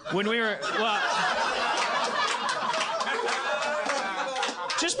 When we were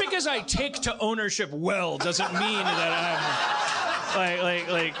just because I take to ownership well doesn't mean that I'm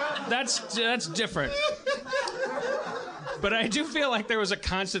like that's different. But I do feel like there was a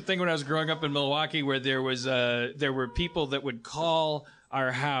constant thing when I was growing up in Milwaukee where there were people that would call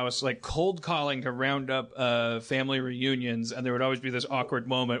our house, like cold calling to round up family reunions, and there would always be this awkward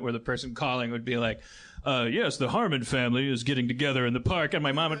moment where the person calling would be like, yes, the Harmon family is getting together in the park, and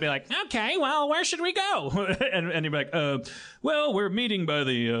my mom would be like, okay, well, where should we go? and he'd be like, well, we're meeting by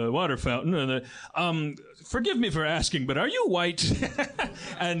the water fountain, and forgive me for asking, but are you white?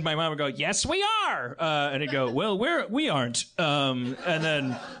 And my mom would go, yes, we are. And he'd go, well, we aren't. And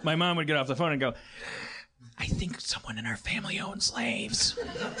then my mom would get off the phone and go, I think someone in our family owns slaves.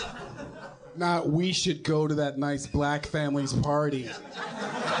 Nah, we should go to that nice black family's party.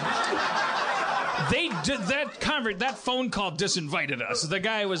 They did that phone call disinvited us. The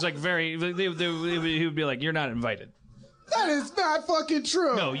guy was like he would be like, you're not invited. That is not fucking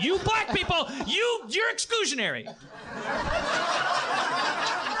true. No, you black people, you're exclusionary.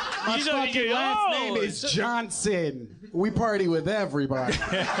 My fucking last name is Johnson. We party with everybody.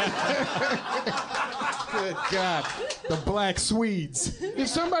 Good God. The black Swedes. If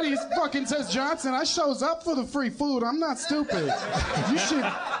somebody fucking says Johnson, I shows up for the free food. I'm not stupid. You should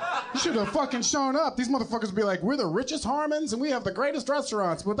have fucking shown up. These motherfuckers be like, we're the richest Harmons and we have the greatest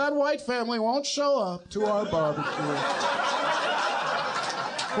restaurants, but that white family won't show up to our barbecue.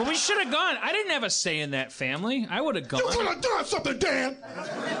 Well, we should have gone. I didn't have a say in that family. I would have gone. You could have done something, Dan.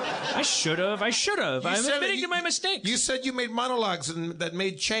 I should have. I'm admitting to my mistakes. You said you made monologues that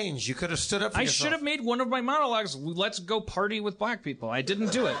made change. You could have stood up for yourself. I should have made one of my monologues, let's go party with black people. I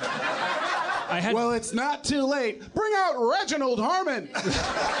didn't do it. Well, it's not too late. Bring out Reginald Harmon.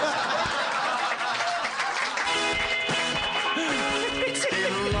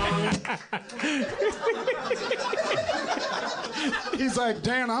 He's like,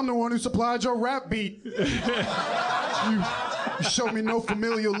 Dan, I'm the one who supplied your rap beat. You show me no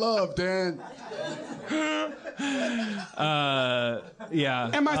familial love, Dan.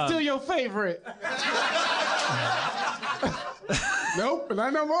 Yeah. Am I still your favorite? Nope,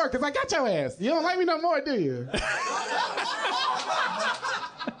 not no more, because I got your ass. You don't like me no more, do you?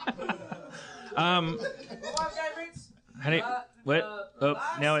 What? Oh,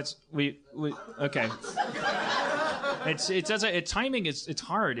 now it's we. Okay. It's timing. It's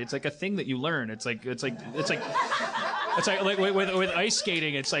hard. It's like a thing that you learn. It's like with ice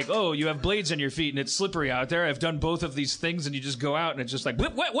skating. It's like, oh, you have blades on your feet and it's slippery out there. I've done both of these things, and you just go out and it's just like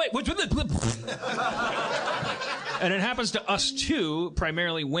wait. And it happens to us too,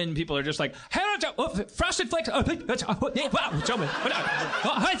 primarily when people are just like, frosted flakes. And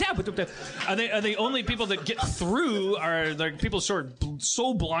the only people that get through are like people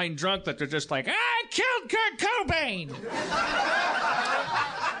so blind drunk that they're just like, I killed Kurt Cobain.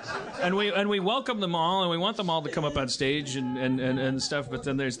 And we welcome them all, and we want them all to come up on stage and stuff. But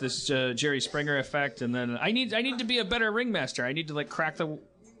then there's this Jerry Springer effect, and then I need to be a better ringmaster. I need to like crack the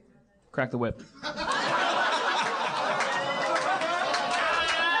whip.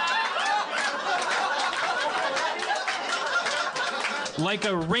 Like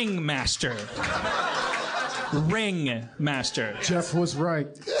a ringmaster. Ringmaster. Jeff was right.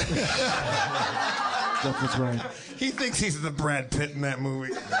 Jeff was right. He thinks he's the Brad Pitt in that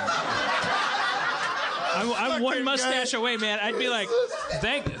movie. I'm one mustache away, man. I'd be like,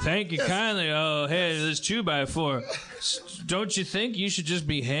 thank you kindly. Oh, hey, this 2x4. Don't you think you should just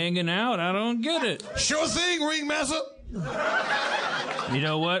be hanging out? I don't get it. Sure thing, ringmaster. You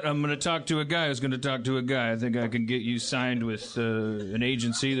know what? I'm going to talk to a guy who's going to talk to a guy. I think I can get you signed with an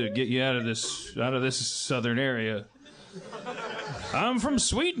agency to get you out of this southern area. I'm from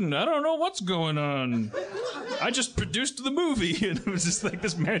Sweden. I don't know what's going on. I just produced the movie, and it was just like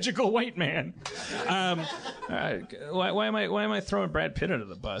this magical white man. Why am I throwing Brad Pitt under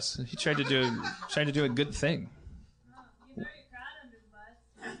the bus? He tried to do a good thing. You throw your crowd under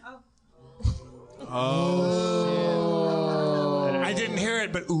the bus. Oh. I didn't hear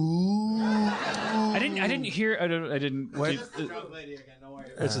it, but ooh. I didn't hear. I didn't. What? You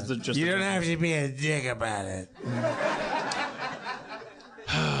don't have to be a dick about it.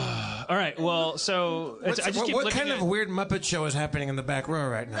 All right. Well, so what kind of weird Muppet show is happening in the back row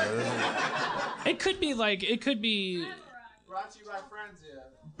right now? It could be brought to you by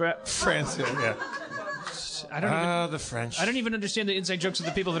Franzia. Yeah. The French. I don't even understand the inside jokes of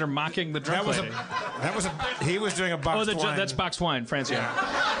the people that are mocking the drunk lady. He was doing a boxed wine. That's boxed wine, Franzia.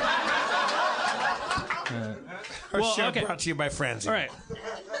 Yeah. Brought to you by Franzia. All right.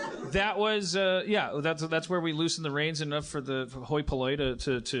 That was that's where we loosen the reins enough for the hoi polloi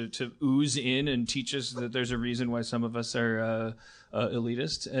to ooze in and teach us that there's a reason why some of us are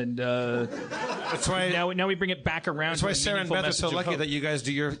elitist, and that's why now we bring it back around. That's why Sarah and Beth are so lucky that you guys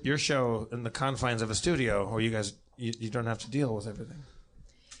do your show in the confines of a studio, where you don't have to deal with everything.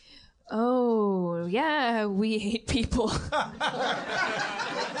 Oh yeah, we hate people.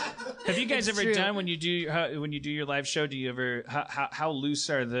 Have you guys ever done when you do your live show? Do you ever how loose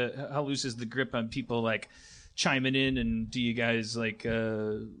is the grip on people like chiming in, and do you guys like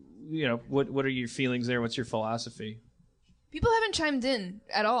what are your feelings there? What's your philosophy? People haven't chimed in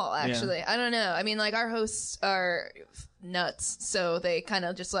at all, actually. Yeah. I don't know. I mean, like, our hosts are nuts, so they kind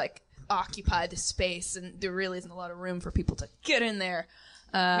of just like occupy the space, and there really isn't a lot of room for people to get in there.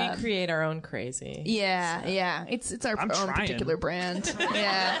 We create our own crazy. Yeah, yeah. It's our own particular brand.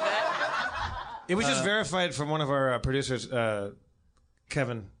 Yeah. It was just verified from one of our producers,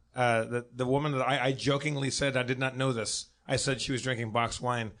 Kevin, that the woman that I jokingly said I did not know this. I said she was drinking boxed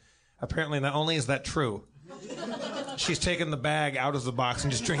wine. Apparently, not only is that true, she's taken the bag out of the box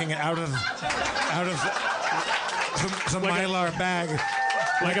and just drinking it out of the Mylar bag,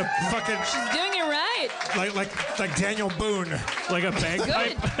 like a fucking. She's doing it right. Like Daniel Boone, like a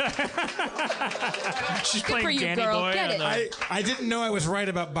bagpipe. She's Good playing for you, Danny girl. Boy. Get it. I didn't know I was right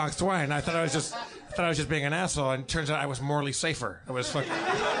about boxed wine. I thought I was just being an asshole, and it turns out I was morally safer. I was fucking.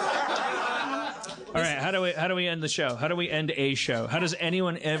 All right, how do we end the show? How do we end a show? How does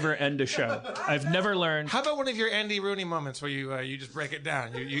anyone ever end a show? I've never learned. How about one of your Andy Rooney moments where you just break it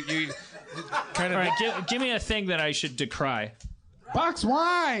down? You kind of. All right, give me a thing that I should decry. Box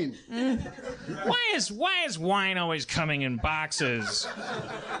wine. Why is wine always coming in boxes?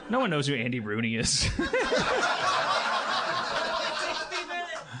 No one knows who Andy Rooney is.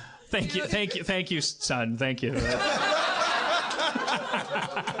 Thank you, son. Thank you.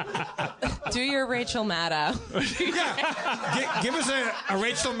 Do your Rachel Maddow. Give us a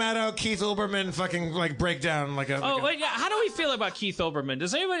Rachel Maddow, Keith Olbermann fucking like breakdown. How do we feel about Keith Olbermann?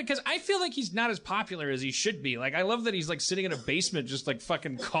 Does anybody? Because I feel like he's not as popular as he should be. Like I love that he's like sitting in a basement, just like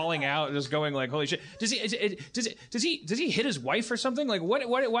fucking calling out, and just going like, "Holy shit!" Does he hit his wife or something? Like what?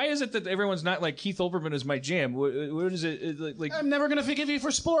 Why is it that everyone's not like Keith Olbermann is my jam? What is it like? I'm never gonna forgive you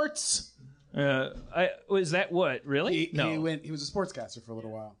for sports. Is that what? Really? No. He was a sportscaster for a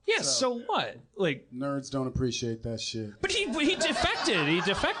little while. Yeah. So what? Like nerds don't appreciate that shit. But he defected. He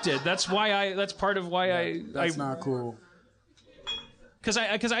defected. That's why That's part of why That's not cool. Because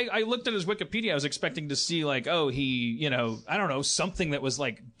I looked at his Wikipedia, I was expecting to see like, oh, he, I don't know, something that was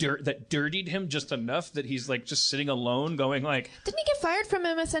like that dirtied him just enough that he's like just sitting alone, going like. Didn't he get fired from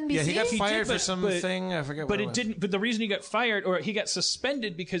MSNBC? Yeah, he got fired for something. I forget. But it didn't. But the reason he got fired, or he got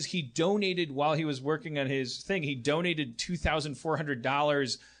suspended, because he donated while he was working on his thing. He donated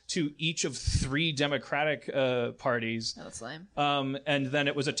 $2,400 to each of 3 Democratic parties. Oh, that's lame. And then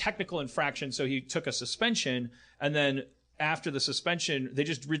it was a technical infraction, so he took a suspension, and then. After the suspension, they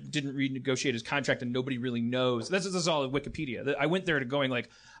just didn't renegotiate his contract, and nobody really knows. This is all at Wikipedia. I went there to going like,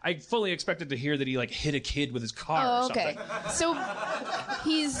 I fully expected to hear that he like hit a kid with his car. Oh, okay. So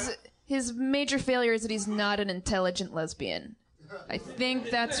his major failure is that he's not an intelligent lesbian. I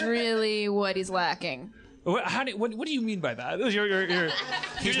think that's really what he's lacking. What do you mean by that? You're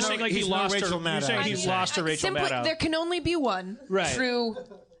just saying like he lost to Rachel Maddow. You're saying he's lost to Rachel Maddow. There can only be one true.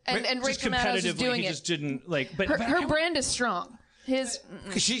 And Rachel Maddow is doing he just didn't like. But her brand is strong.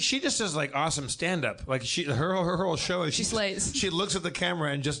 She just does like awesome stand up. Like her whole show is she slays. She looks at the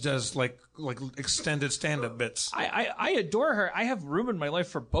camera and just does like extended stand up bits. I adore her. I have room in my life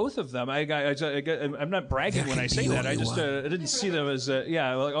for both of them. I'm not bragging when I say that. I just I didn't see them as like,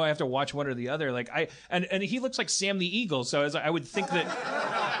 I have to watch one or the other. Like and he looks like Sam the Eagle. So I would think that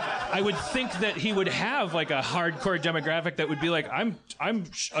he would have like a hardcore demographic that would be like, I'm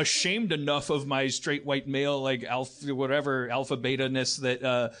ashamed enough of my straight white male like alpha beta-ness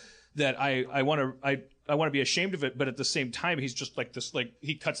that I want to be ashamed of it, but at the same time he's just like this, like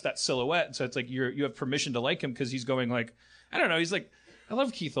he cuts that silhouette, and so it's like you have permission to like him because he's going like, I don't know, he's like, I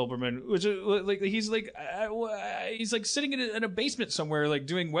love Keith Olbermann, which is like he's like sitting in a basement somewhere like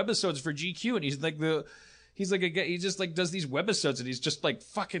doing webisodes for GQ, and he just like does these webisodes, and he's just like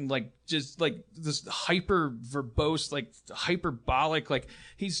fucking like just like this hyper verbose, like hyperbolic, like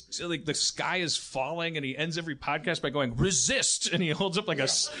he's like the sky is falling, and he ends every podcast by going resist, and he holds up like a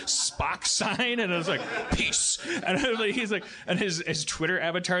Spock sign, and it's like peace, and he's like, and his Twitter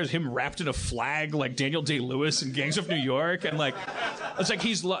avatar is him wrapped in a flag like Daniel Day-Lewis in Gangs of New York, and like it's like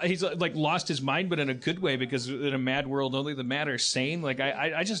he's like lost his mind, but in a good way, because in a mad world only the mad are sane. Like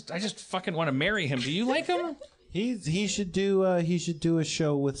I just fucking want to marry him. Do you like him? He should do a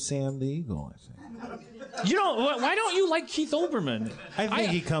show with Sam the Eagle, I think. You don't. Why don't you like Keith Olbermann? I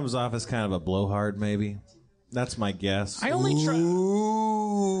think he comes off as kind of a blowhard, maybe. That's my guess. I only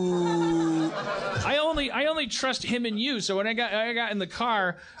trust him and you. So when I got in the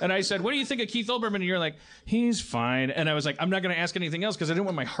car and I said, "What do you think of Keith Olbermann?" and you're like, "He's fine." And I was like, "I'm not going to ask anything else because I didn't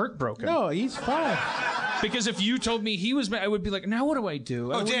want my heart broken." No, he's fine. Because if you told me he was, I would be like, "Now what do I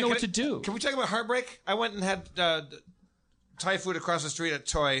do? I wouldn't know what to do." Can we talk about heartbreak? I went and had Thai food across the street at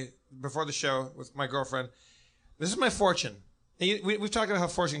Toy before the show with my girlfriend. This is my fortune. We've talked about how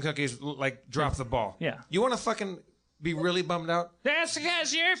fortune cookies like drop the ball. Yeah. You want to fucking be really bummed out? That's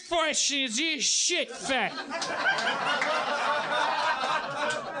because your fortune is your shit fat.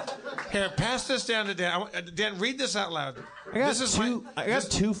 Here, pass this down to Dan. Dan, read this out loud. I got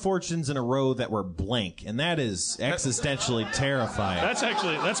two fortunes in a row that were blank, and that is existentially terrifying. That's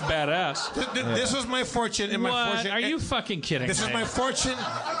badass. This was my fortune in my fortune. Are you fucking kidding? This is my fortune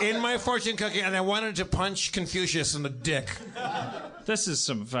in my fortune cookie, and I wanted to punch Confucius in the dick. This is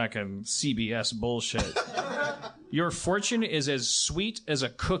some fucking CBS bullshit. Your fortune is as sweet as a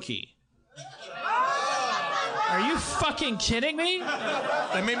cookie. Are you fucking kidding me?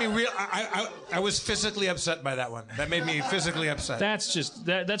 That made me real. I was physically upset by that one. That made me physically upset. That's just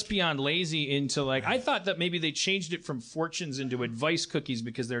that's beyond lazy. Into like, I thought that maybe they changed it from fortunes into advice cookies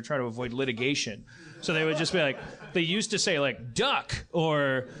because they were trying to avoid litigation. So they would just be like, they used to say like duck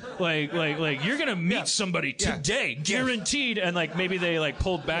or like you're gonna meet somebody today, guaranteed, and like maybe they like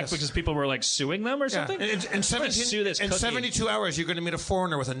pulled back because people were like suing them or something. In 72 hours, you're gonna meet a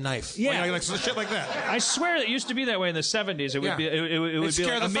foreigner with a knife. Yeah, like shit like that. I swear it used to be that way in the 70s. It would be it would be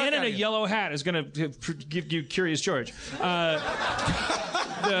like a man in a yellow hat is gonna give you Curious George.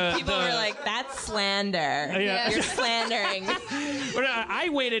 People were like, that's slander. Yeah. You're slandering. But I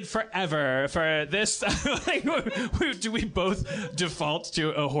waited forever for this. Like, do we both default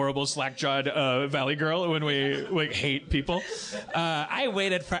to a horrible slack-jawed valley girl when we like hate people? I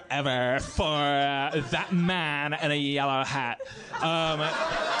waited forever for that man in a yellow hat.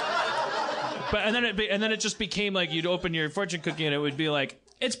 But and then it just became like you'd open your fortune cookie and it would be like,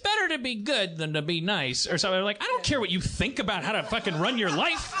 it's better to be good than to be nice or something. Like, I don't care what you think about how to fucking run your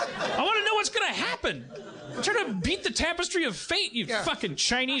life. I want to know what's gonna happen. I'm trying to beat the tapestry of fate, you fucking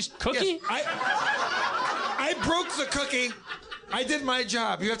Chinese cookie. Yes, I broke the cookie. I did my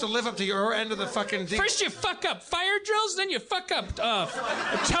job. You have to live up to your end of the fucking deal. First you fuck up fire drills, then you fuck up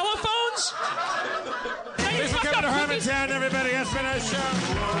telephones. Thanks for coming to Harmontown, everybody. That's been our show.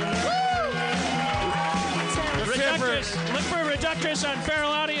 Reductress. Look for Reductress on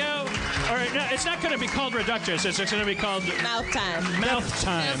Feral Audio. Or no, it's not going to be called Reductress. It's just going to be called Mouth Time. Mouth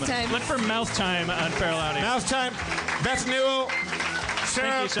Time. Mouth Time. Look for Mouth Time on Feral Audio. Mouth Time. Beth Newell.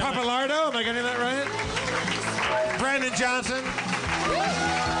 Sarah so Pappalardo. Am I getting that right? Brandon Johnson.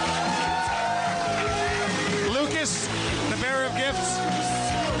 Lucas, the bearer of gifts.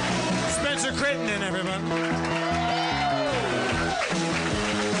 Spencer Crittenden, everyone.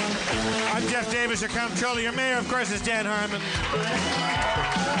 I'm Jeff Davis, your comptroller. Your mayor, of course, is Dan Harmon.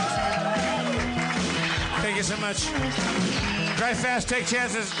 Thank you so much. Drive fast, take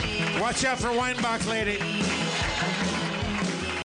chances. Watch out for Weinbach lady.